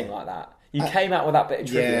something like that. You came out with that bit of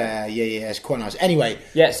trivia. Yeah, it's quite nice. Anyway,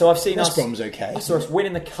 so I've seen West Brom's okay. I saw us win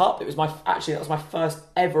in the cup. That was my first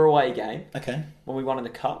ever away game. Okay. When we won in the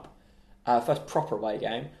cup, first proper away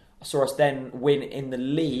game. I saw us then win in the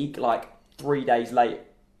league like 3 days later.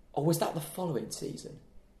 Or was that the following season?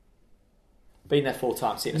 Been there 4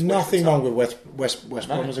 times. Seen us Nothing wrong with West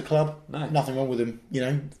Brom as a club. No. Nothing wrong with them.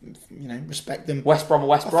 Respect them. West Brom or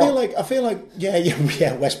West Brom. I feel like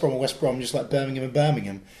yeah. West Brom or West Brom, just like Birmingham and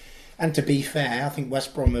Birmingham. And to be fair, I think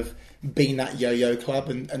West Brom have been that yo-yo club,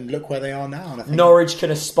 and look where they are now. And I think Norwich can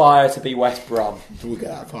aspire to be West Brom. We'll get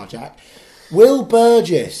that far, Jack. Will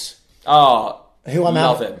Burgess. Oh, I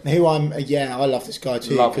love him. I love this guy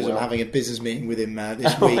too, because I'm having a business meeting with him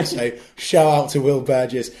this week. So shout out to Will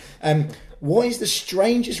Burgess. What is the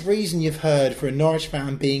strangest reason you've heard for a Norwich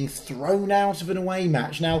fan being thrown out of an away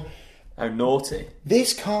match? Now, oh, naughty.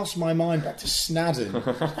 This casts my mind back to Snadden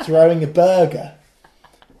throwing a burger.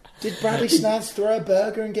 Did Bradley Snads throw a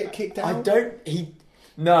burger and get kicked out? I don't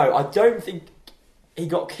think he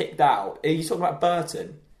got kicked out. Are you talking about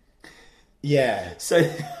Burton? Yeah. So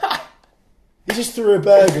he just threw a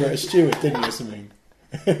burger at a steward, didn't he, or something?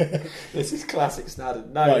 This is classic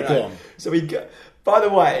Snadden. No. Go on. So by the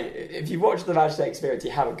way, if you watched the Matchday Experience,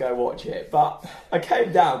 you haven't, go watch it. But I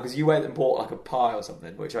came down because you went and bought like a pie or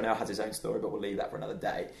something, which I know has its own story, but we'll leave that for another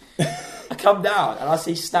day. I come down and I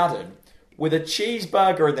see Snadden with a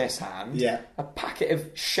cheeseburger in this hand, a packet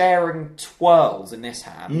of Sharing Twirls in this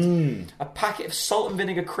hand, a packet of salt and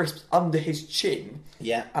vinegar crisps under his chin,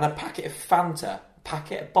 and a packet of Fanta,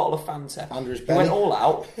 a bottle of Fanta. Under his He belly. went all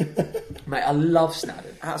out. Mate, I love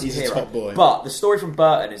Snadden. He's a hero. a top boy. But the story from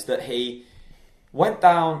Burton is that he went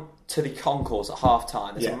down to the concourse at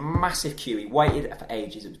half-time. There's a massive queue. He waited for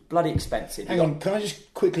ages. It was bloody expensive. Hang on, can I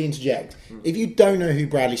just quickly interject? If you don't know who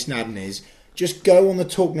Bradley Snadden is, just go on the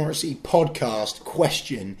Talk Norwich City podcast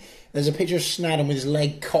question. There's a picture of Snadden with his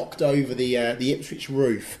leg cocked over the Ipswich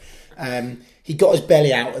roof. He got his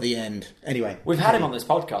belly out at the end. Anyway. We've had him on this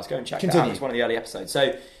podcast. Go and check it out. It's one of the early episodes.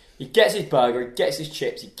 So he gets his burger, he gets his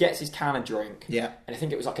chips, he gets his can of drink. Yeah. And I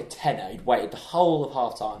think it was like a tenner. He'd waited the whole of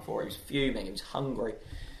half-time for it. He was fuming. He was hungry.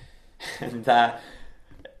 And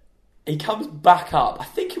he comes back up. I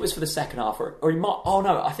think it was for the second half. Or he might... Oh,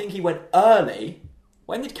 no. I think he went early.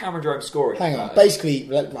 When did Cameron Jerome score? Hang on. Basically,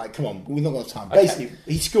 come on. We've not got time. Okay. Basically,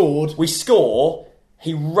 he scored. We score.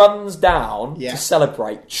 He runs down to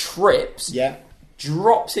celebrate, trips,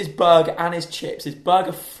 drops his burger and his chips. His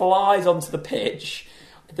burger flies onto the pitch.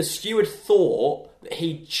 The steward thought that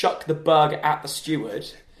he chucked the burger at the steward,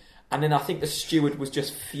 and then I think the steward was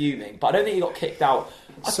just fuming. But I don't think he got kicked out.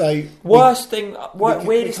 So weirdest thing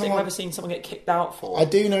I've ever seen someone get kicked out for. I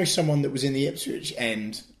do know someone that was in the Ipswich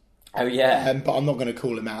end. Oh yeah, but I'm not going to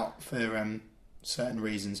call him out for certain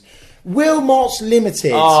reasons. Wilmots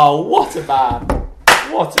Limited. Oh, what a man!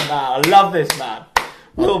 What a man! I love this man.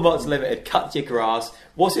 Wilmots Limited. Cut your grass.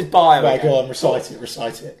 What's his bio? Right, go on. Recite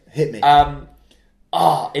it. Hit me.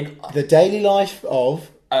 In the daily life of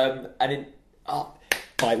by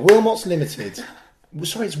Wilmots Limited.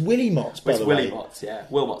 Sorry, it's Willie Motts, by the way. It's Willie Motts, yeah.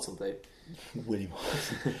 Wilmots will do. Willie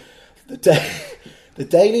Motts. The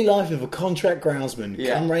daily life of a contract groundsman.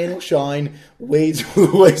 Yeah. Come rain or shine, weeds will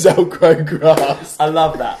always outgrow grass. I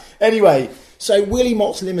love that. Anyway, so Willie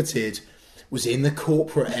Motts Limited was in the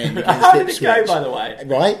corporate end against How did Ipswich. it go, by the way?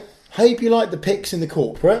 Right. Hope you like the pics in the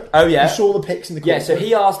corporate. Oh, yeah. You saw the pics in the corporate. Yeah, so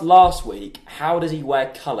he asked last week, how does he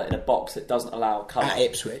wear colour in a box that doesn't allow colour? At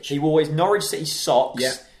Ipswich. He wore his Norwich City socks.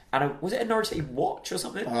 Yeah. And was it a Norwich City watch or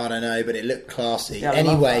something? I don't know, but it looked classy. Yeah,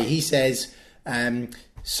 anyway, he says,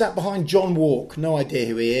 sat behind John Walk, no idea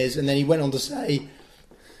who he is, and then he went on to say,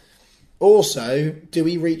 also, do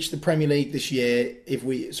we reach the Premier League this year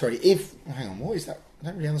hang on, what is that? I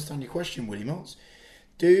don't really understand your question, Willie Motts.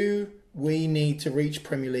 Do we need to reach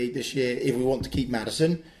Premier League this year if we want to keep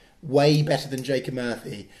Maddison? Way better than Jacob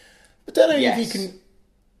Murphy. I don't know if you can...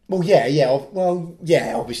 Well,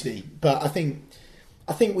 yeah, obviously. But I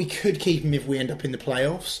think we could keep him if we end up in the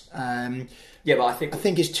playoffs. But I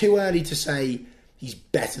think it's too early to say he's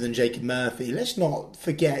better than Jacob Murphy. Let's not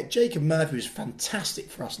forget, Jacob Murphy was fantastic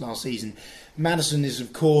for us last season. Maddison has,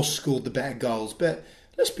 of course, scored the better goals, but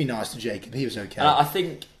let's be nice to Jacob. He was okay.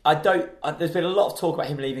 There's been a lot of talk about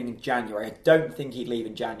him leaving in January. I don't think he'd leave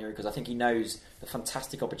in January because I think he knows the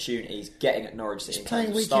fantastic opportunities getting at Norwich City. He's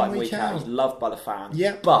playing week starting in, week out. He's loved by the fans.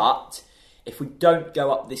 Yeah. But if we don't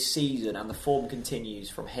go up this season and the form continues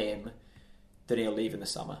from him, then he'll leave in the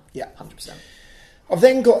summer. Yeah. 100%. I've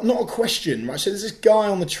then got, not a question, right? So there's this guy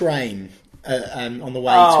on the train on the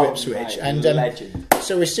way to Ipswich. Mate, and legend.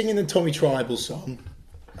 So we're singing the Tommy Tribal song,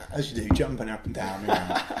 as you do, jumping up and down.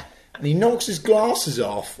 And he knocks his glasses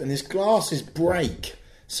off, and his glasses break.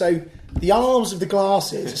 So the arms of the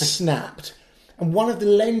glasses are snapped, and one of the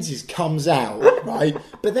lenses comes out, right?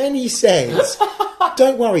 But then he says,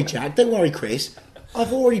 don't worry, Jack, don't worry, Chris.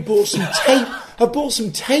 I've already bought some tape. I bought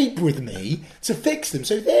some tape with me to fix them.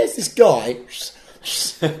 So there's this guy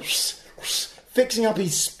fixing up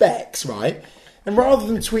his specs, right? And rather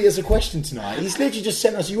than tweet us a question tonight, he's literally just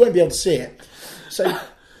sent us, you won't be able to see it. So,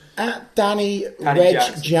 at Danny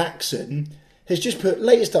Jackson has just put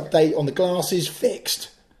latest update on the glasses fixed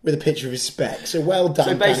with a picture of his specs. So well done,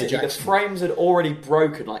 So basically, Danny Jackson. the frames had already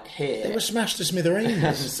broken, like here. They were smashed to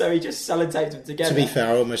smithereens. So he just sellotaped them together. To be fair,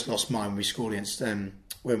 I almost lost mine when we scored against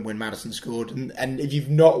when Maddison scored. And if you've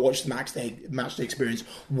not watched the match day experience,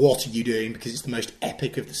 what are you doing? Because it's the most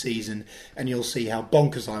epic of the season, and you'll see how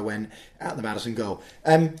bonkers I went at the Maddison goal.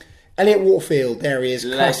 Elliot Waterfield, there he is.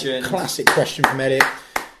 Classic question from Elliot.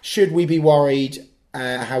 Should we be worried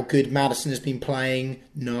how good Maddison has been playing?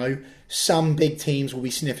 No. Some big teams will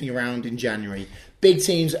be sniffing around in January. Big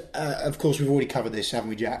teams, of course, we've already covered this, haven't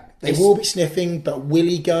we, Jack? They will be sniffing, but will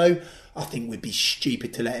he go? I think we'd be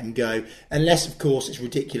stupid to let him go. Unless, of course, it's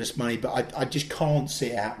ridiculous money, but I just can't see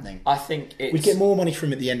it happening. I think we'd get more money from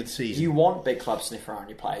him at the end of the season. You want big clubs sniff around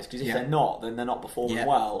your players, because if they're not, then they're not performing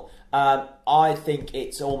well. I think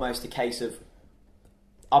it's almost a case of,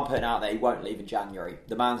 I'm putting out there, he won't leave in January.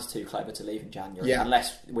 The man's too clever to leave in January,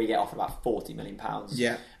 unless we get offered about £40 million,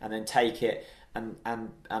 and then take it and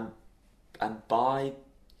buy.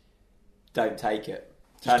 Don't take it.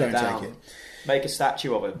 Turn it down. Take it. Make a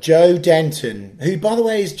statue of him. Joe Denton, who, by the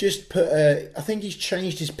way, has just put. I think he's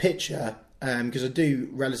changed his picture because I do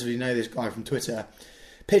relatively know this guy from Twitter.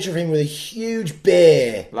 Picture of him with a huge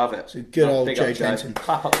beer. Love it. So good old Joe Denton.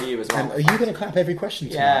 Clap up to you as well. Are you going to clap every question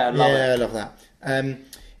tonight? Yeah, I love that.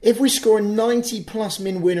 If we score a 90-plus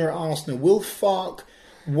min winner at Arsenal, will Farke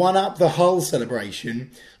one up the Hull celebration,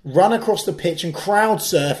 run across the pitch and crowd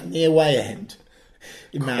surf in the away end?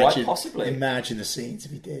 Quite possibly. Imagine the scenes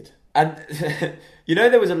if he did. And,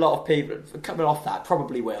 there was a lot of people coming off that,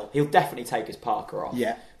 probably will. He'll definitely take his Parker off.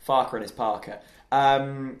 Yeah. Farke and his Parker.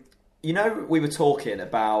 We were talking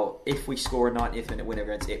about if we score a 90th minute winner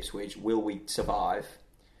against Ipswich, will we survive?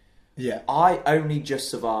 Yeah. I only just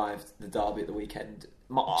survived the derby at the weekend.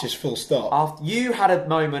 Just full stop. You had a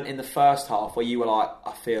moment in the first half where you were like,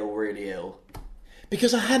 I feel really ill.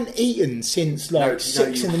 Because I hadn't eaten since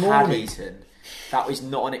 6 in the morning. Had eaten. That was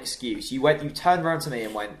not an excuse. You turned around to me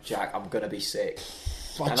and went, Jack, I'm going to be sick.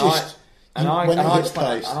 I was like,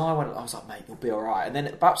 mate, you'll be all right. And then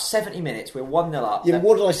about 70 minutes, we're 1-0 up. Yeah, but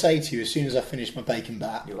what did I say to you as soon as I finished my bacon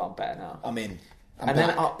bat? You're like, I'm better now. I'm in.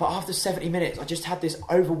 But after 70 minutes, I just had this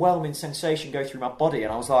overwhelming sensation go through my body,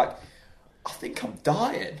 and I was like, I think I'm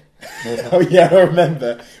dying. Oh yeah, I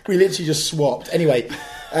remember. We literally just swapped. Anyway,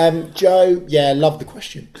 Joe, love the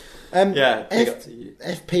question. Big up to you.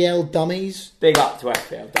 FPL dummies. Big up to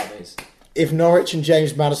FPL dummies. If Norwich and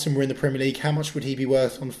James Maddison were in the Premier League, how much would he be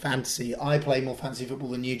worth on fantasy? I play more fantasy football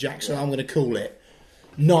than you, Jack, so I'm going to call it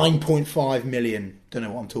 9.5 million. Don't know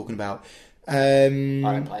what I'm talking about. I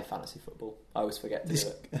don't play fantasy football. I always forget to do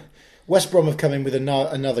it. West Brom have come in with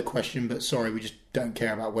another question, but sorry, we just don't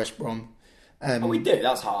care about West Brom. We do.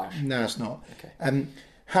 That's harsh. No, it's not. Okay.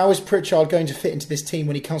 How is Pritchard going to fit into this team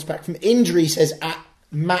when he comes back from injury? Says at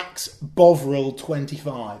Max Bovril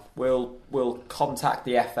 25. We'll contact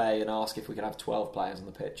the FA and ask if we can have 12 players on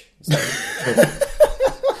the pitch.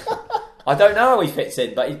 I don't know how he fits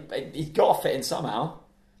in, but he's got to fit in somehow.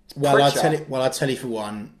 Well, I tell you for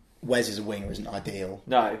one, Wes as a winger isn't ideal.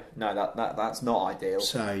 No, that's not ideal.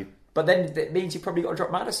 So, but then it means you've probably got to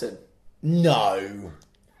drop Maddison. No.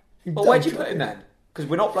 Well, where'd you put him then? Because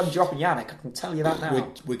we're not bloody dropping Yannick, I can tell you that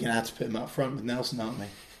now. We're going to have to put him up front with Nelson, aren't we?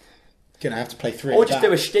 Going to have to play 3 or at the back.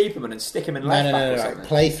 Or just do a Stiepermann and stick him in left back or something.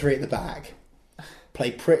 Play 3 at the back.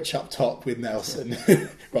 Play Pritch up top with Nelson.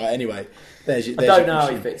 Right, anyway. I don't know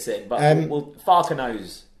how he fits in, but Farke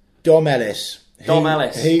knows. Dom Ellis. At Dom _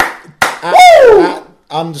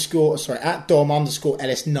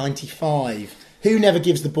 Ellis 95. Who never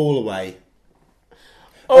gives the ball away?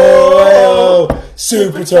 Oh,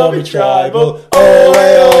 Super Tommy Tribal.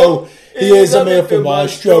 Oh, he is a midfield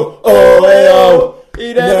maestro. Oh,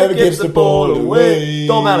 he never gives the ball away.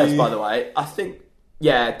 Dom Ellis, by the way, I think.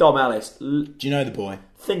 Yeah, Dom Ellis. Do you know the boy?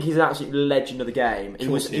 I think he's an absolute legend of the game. He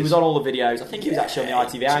was on all the videos. I think he was actually on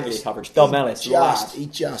the ITV Anglia coverage. Dom Ellis, he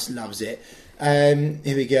just loves it. Here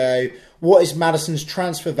we go. What is Maddison's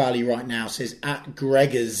transfer value right now? Says at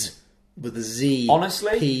Gregors with a Z.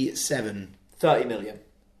 Honestly, P7. 30 million.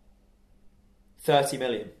 30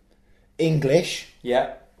 million. English.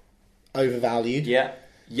 Yeah. Overvalued. Yeah.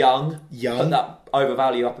 Young. Put that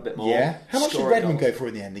overvalue up a bit more. Yeah. How much did Redmond go for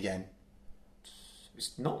in the end again?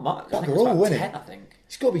 It's not much. I think it was about 10, I think.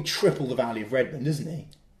 He's got to be triple the value of Redmond, isn't he?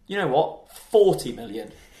 You know what? 40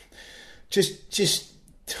 million. Just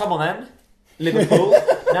come on then. Liverpool.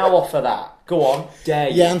 Now offer that. Go on. Dare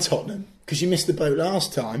you. Yeah, and Tottenham. Because you missed the boat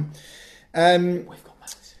last time. We've got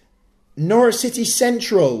Maddison. Norwich City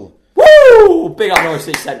Central. Woo! Big up Norwich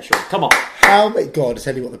City Central. Come on. God, I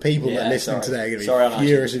tell you what, the people that are listening today are going to be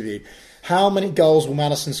furious with you. How many goals will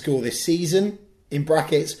Maddison score this season? In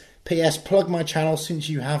brackets, PS, plug my channel since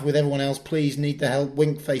you have with everyone else. Please, need the help.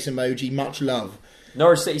 Wink face emoji. Much love.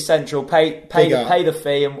 Norwich City Central, pay the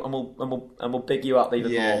fee, and we'll big you up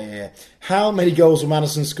even more. Yeah. How many goals will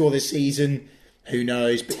Maddison score this season? Who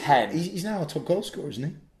knows? But 10. He's now a top goal scorer, isn't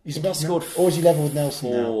he? He's about scored or is he level with Nelson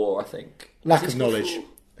 4, now? I think. Lack of knowledge. 4?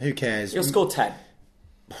 Who cares? He'll score 10.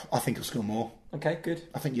 I think he'll score more. Okay, good.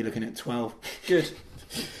 I think you're looking at 12. Good.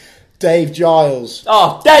 Dave Giles.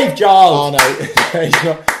 Oh, Dave Giles!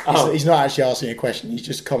 Oh, no. He's not actually asking a question. He's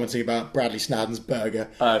just commenting about Bradley Snowden's burger.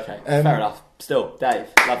 Oh, okay, fair enough. Still, Dave,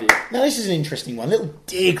 love you. Now, this is an interesting one. Little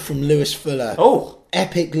dig from Lewis Fuller. Oh.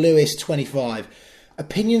 Epic Lewis 25.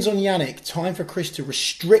 Opinions on Yannick. Time for Chris to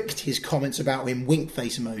restrict his comments about him. Wink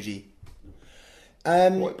face emoji.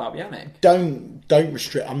 What about Yannick? Don't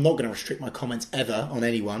restrict. I'm not going to restrict my comments ever on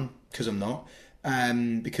anyone, because I'm not.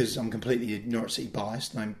 Because I'm completely Norwich City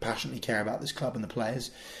biased and I passionately care about this club and the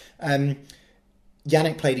players.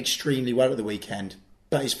 Yannick played extremely well at the weekend,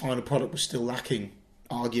 but his final product was still lacking.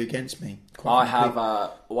 Argue against me. I have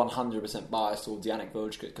 100% bias towards Yannick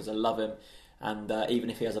Vilchkut because I love him, and even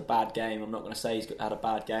if he has a bad game, I'm not going to say he's had a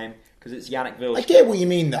bad game because it's Yannick Vilchkut. I get what you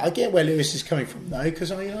mean, though. I get where Lewis is coming from, though,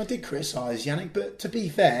 because I did criticise Yannick, but to be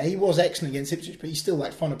fair, he was excellent against Ipswich, but he still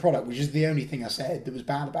lacked final product, which is the only thing I said that was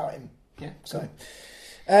bad about him. Yeah. So,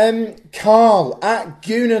 Carl at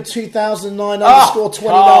Guna 2009 _29.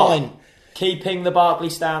 Carl, keeping the Barclay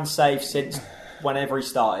stand safe since whenever he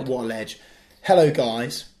started. What a ledge. Hello,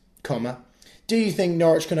 guys, do you think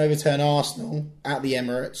Norwich can overturn Arsenal at the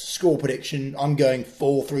Emirates? Score prediction, I'm going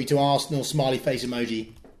 4-3 to Arsenal, smiley face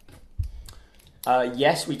emoji.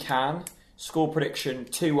 Yes, we can. Score prediction,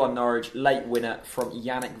 2-1 Norwich, late winner from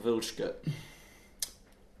Yannick Vilchkut.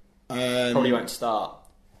 Probably won't start.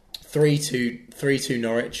 3-2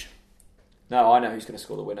 Norwich. No, I know who's going to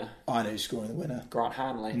score the winner. I know who's scoring the winner. Grant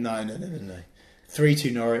Hanley. No.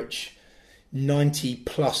 3-2 Norwich. 90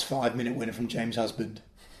 plus 5 minute winner from James Husband.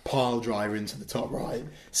 Pile driver into the top right.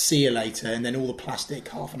 See you later. And then all the plastic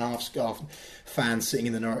half and half scarf fans sitting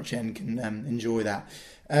in the Norwich end can enjoy that.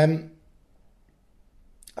 I've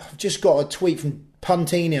just got a tweet from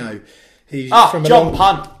Puntino. Who's from John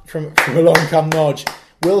Punt. From Along Come Nodge.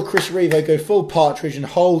 Will Chris Revo go full partridge and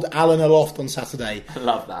hold Alan aloft on Saturday? I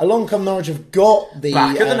love that. Along Come Norwich have got the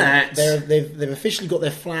back of the net. They've officially got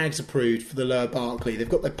their flags approved for the Lower Barclay. They've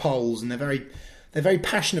got their poles and they're very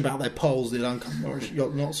passionate about their poles. The Along Come Norwich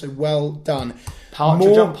not so well done.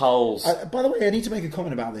 Partridge on poles. By the way, I need to make a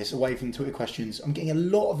comment about this away from Twitter questions. I'm getting a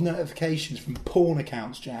lot of notifications from porn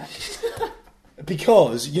accounts, Jack,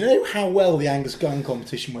 because you know how well the Angus Gun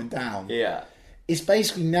competition went down. Yeah, it's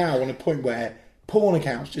basically now on a point where porn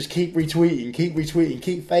accounts just keep retweeting, keep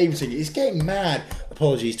favouriting it. It's getting mad.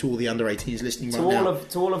 Apologies to all the under 18s listening right now.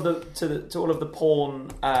 To all of the porn.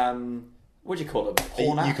 What do you call them?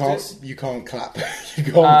 Porn actors. You can't clap. You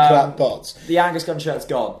can't clap bots. The Angus Gun shirt's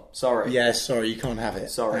gone. Sorry. Yeah, sorry, you can't have it.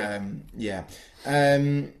 Sorry. Yeah.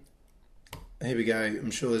 Here we go.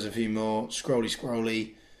 I'm sure there's a few more.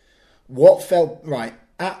 Scrolly. What felt right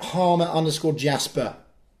at Harmer _ Jasper.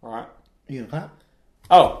 All right. You gonna clap?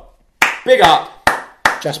 Oh, big up.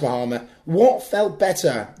 Jasper Harmer. What felt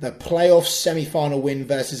better, the playoff semi-final win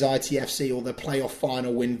versus ITFC or the playoff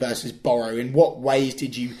final win versus Borough? In what ways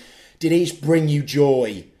did each bring you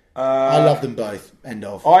joy? I love them both. End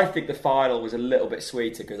of. I think the final was a little bit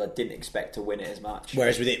sweeter because I didn't expect to win it as much.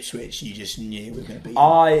 Whereas with Ipswich, you just knew we were going to beat them.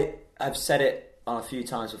 I have said it a few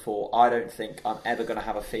times before. I don't think I'm ever going to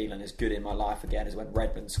have a feeling as good in my life again as when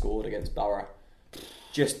Redmond scored against Borough.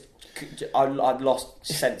 I'd lost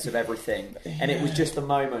sense of everything, and it was just the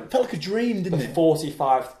moment. Felt like a dream, didn't it?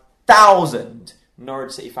 45,000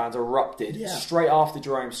 Norwich City fans erupted straight after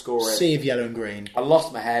Jerome scoring. Sea of yellow and green. I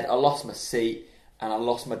lost my head, I lost my seat, and I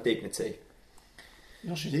lost my dignity. You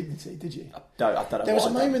lost your dignity, did you? I don't know. There was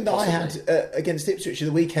a moment that I had against Ipswich at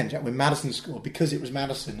the weekend, Jack, when Maddison scored, because it was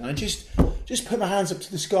Maddison, and I just put my hands up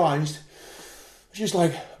to the sky and just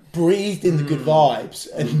like breathed in the good vibes,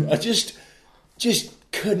 and I just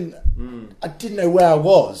couldn't. I didn't know where I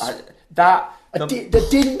was. I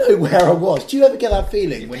didn't know where I was. Do you ever get that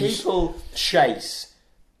feeling when people chase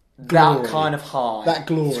glory, that kind of high, that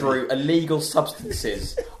glory, through illegal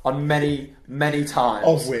substances on many times?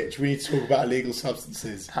 Of which we need to talk about illegal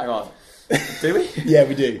substances. Hang on, do we? Yeah,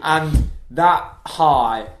 we do. And that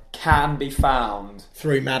high can be found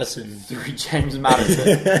through Maddison, through James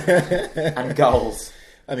Maddison, and goals.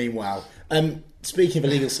 I mean, wow. Speaking of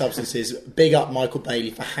illegal substances, big up Michael Bailey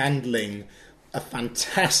for handling a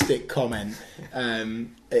fantastic comment.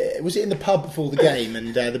 Was it in the pub before the game?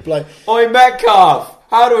 And the bloke, Oi Metcalf,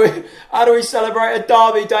 how do we celebrate a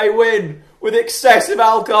Derby Day win with excessive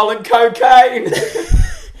alcohol and cocaine?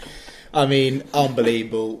 I mean,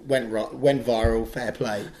 unbelievable. Went viral. Fair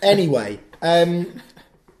play. Anyway, here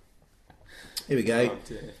we go. Oh,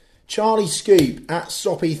 dear. Charlie Scoop at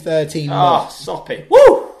Soppy13. Soppy.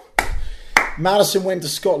 Woo! Maddison went to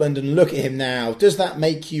Scotland and look at him now. Does that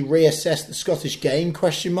make you reassess the Scottish game? ?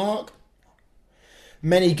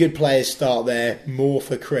 Many good players start there. More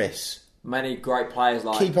for Chris. Many great players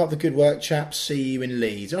like... Keep up the good work, chaps. See you in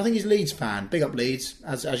Leeds. I think he's a Leeds fan. Big up Leeds.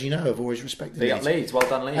 As you know, I've always respected Big Leeds. up Leeds. Well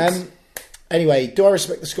done, Leeds. Anyway, do I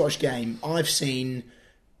respect the Scottish game? I've seen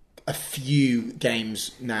a few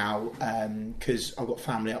games now because I've got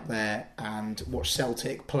family up there and watched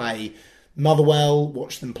Celtic play Motherwell,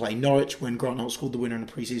 watched them play Norwich when Grant Holt scored the winner in a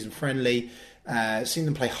pre-season friendly, seen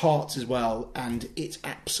them play Hearts as well, and it's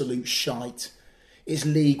absolute shite. It's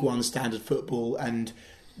League One standard football, and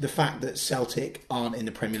the fact that Celtic aren't in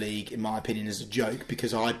the Premier League, in my opinion, is a joke,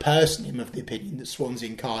 because I personally am of the opinion that Swansea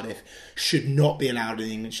and Cardiff should not be allowed in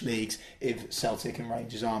the English leagues if Celtic and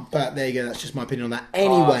Rangers aren't. But there you go, that's just my opinion on that.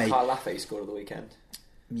 Anyway. Kyle Laffey scored at the weekend.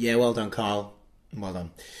 Yeah, well done, Kyle. Well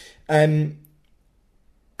done.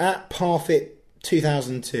 At Parfit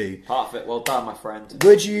 2002. Parfit, well done, my friend.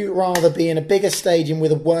 Would you rather be in a bigger stadium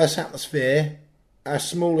with a worse atmosphere, a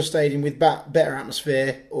smaller stadium with better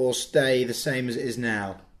atmosphere, or stay the same as it is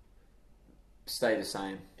now? Stay the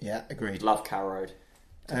same. Yeah, agreed. Love Carrow Road.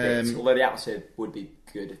 Although the atmosphere would be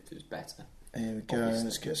good if it was better. There we go. Obviously.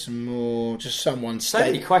 Let's get some more. Just someone So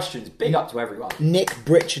many questions. Big up to everyone. Nick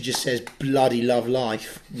Britcher just says, bloody love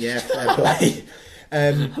life. Yeah, fair play.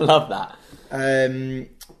 Love that.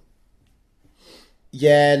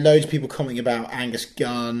 Yeah, loads of people commenting about Angus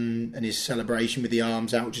Gunn and his celebration with the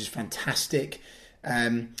arms out, which is fantastic.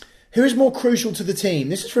 Who is more crucial to the team?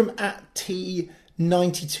 This is from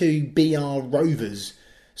 @T92BR Rovers.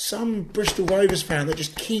 Some Bristol Rovers fan that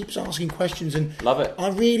just keeps asking questions, and Love it. I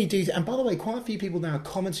really do. And by the way, quite a few people now are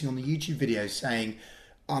commenting on the YouTube videos saying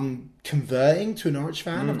I'm converting to a Norwich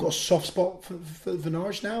fan. I've got a soft spot for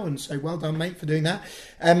Norwich now, and so well done, mate, for doing that.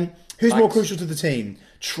 Who's more crucial to the team,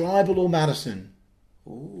 Tribal or Maddison?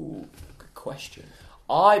 Ooh, good question.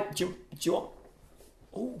 Do you want?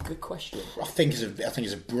 Oh, good question. I think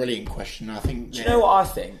it's a brilliant question. I think. Do you know what I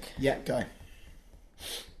think? Yeah, go.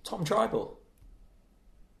 Tom Tribal.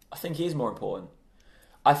 I think he is more important.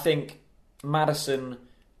 I think Maddison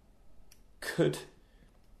could...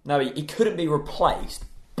 No, he couldn't be replaced,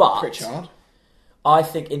 but... Pritchard. I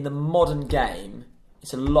think in the modern game,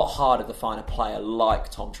 it's a lot harder to find a player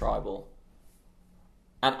like Tom Tribal.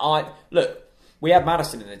 And look, we had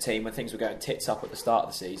Maddison in the team when things were going tits up at the start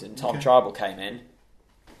of the season. Tom Tribal came in.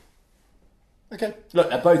 Okay. Look,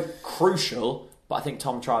 they're both crucial, but I think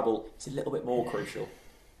Tom Tribal is a little bit more crucial.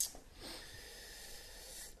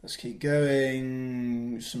 Let's keep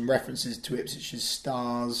going. Some references to Ipswich's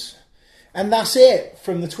stars. And that's it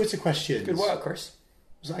from the Twitter questions. Good work, Chris.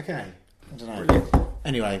 Was that okay? I don't know. Brilliant.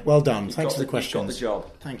 Anyway, well done. Thanks for the questions. You got the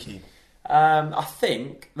job. Thank you. I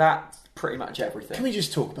think that's pretty much everything. Can we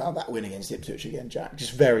just talk about that win against Ipswich again, Jack?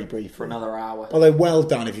 Just very briefly. For another hour. Although, well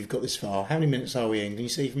done if you've got this far. How many minutes are we in? Can you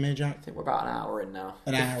see from here, Jack? I think we're about an hour in now.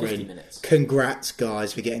 An hour 50 in. minutes. Congrats,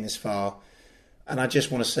 guys, for getting this far. And I just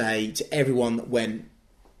want to say to everyone that went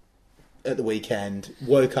at the weekend,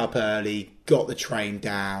 woke up early, got the train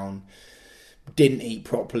down, didn't eat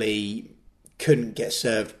properly, couldn't get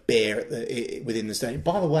served beer within the stadium.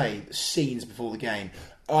 By the way, scenes before the game.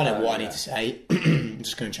 I know what I need to say. I'm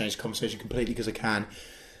just going to change the conversation completely because I can.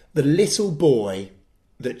 The little boy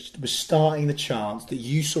that was starting the chants that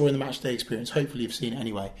you saw in the matchday experience, hopefully you've seen it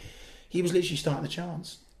anyway, he was literally starting the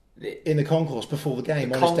chants in the concourse before the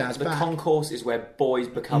game on his dad's back. The concourse is where boys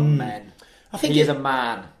become men. I think he is a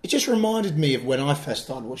man. It just reminded me of when I first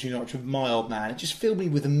started watching Norwich with my old man. It just filled me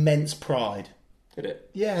with immense pride. Did it?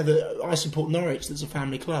 Yeah, that I support Norwich. That's a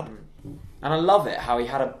family club. And I love it how he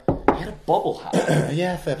had a bobble hat.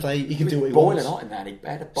 Yeah, fair play. He can do what he boiling wants. hot in there. He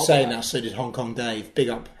had a bobble Saying hat. that, so did Hong Kong Dave. Big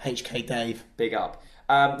up, HK Dave. Big up.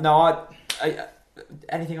 No, I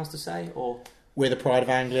anything else to say? Or We're the pride of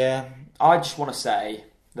Anglia. I just want to say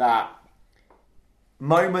that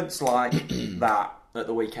moments like that at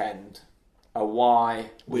the weekend are why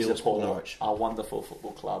we all support support Norwich. our wonderful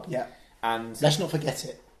football club. Yeah. And Let's not forget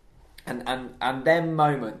it. And them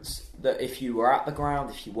moments that if you were at the ground,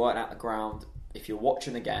 if you weren't at the ground, if you're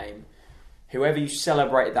watching the game, whoever you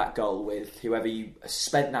celebrated that goal with, whoever you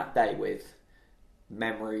spent that day with,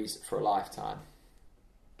 memories for a lifetime.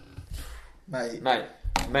 Mate,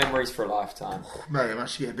 Memories for a lifetime. Mate, I'm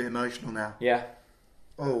actually getting a bit emotional now. Yeah.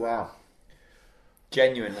 Oh, wow.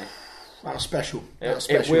 Genuinely. That was special.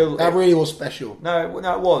 That really was special. No,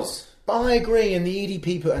 it was. But I agree, and the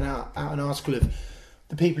EDP put out an article of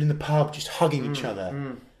the people in the pub just hugging each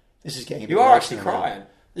other. This is getting a bit You are actually crying. Now.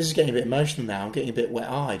 This is getting a bit emotional now. I'm getting a bit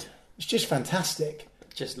wet-eyed. It's just fantastic.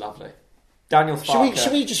 Just lovely. Daniel Farke.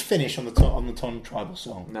 Should we just finish on the Tom Tribal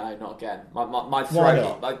song? No, not again. My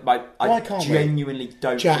throat. Why can't genuinely we?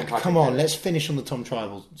 don't. Jack, think I come can on, let's finish on the Tom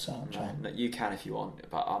Tribal song. No, you can if you want,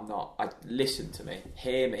 but I'm not. Listen to me,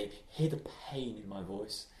 hear the pain in my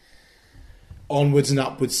voice. Onwards and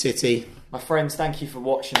upwards, City. My friends, thank you for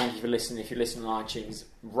watching. Thank you for listening. If you're listening on iTunes,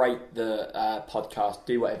 rate the podcast.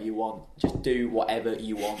 Do whatever you want. Just do whatever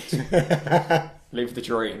you want. Live the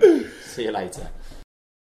dream. See you later.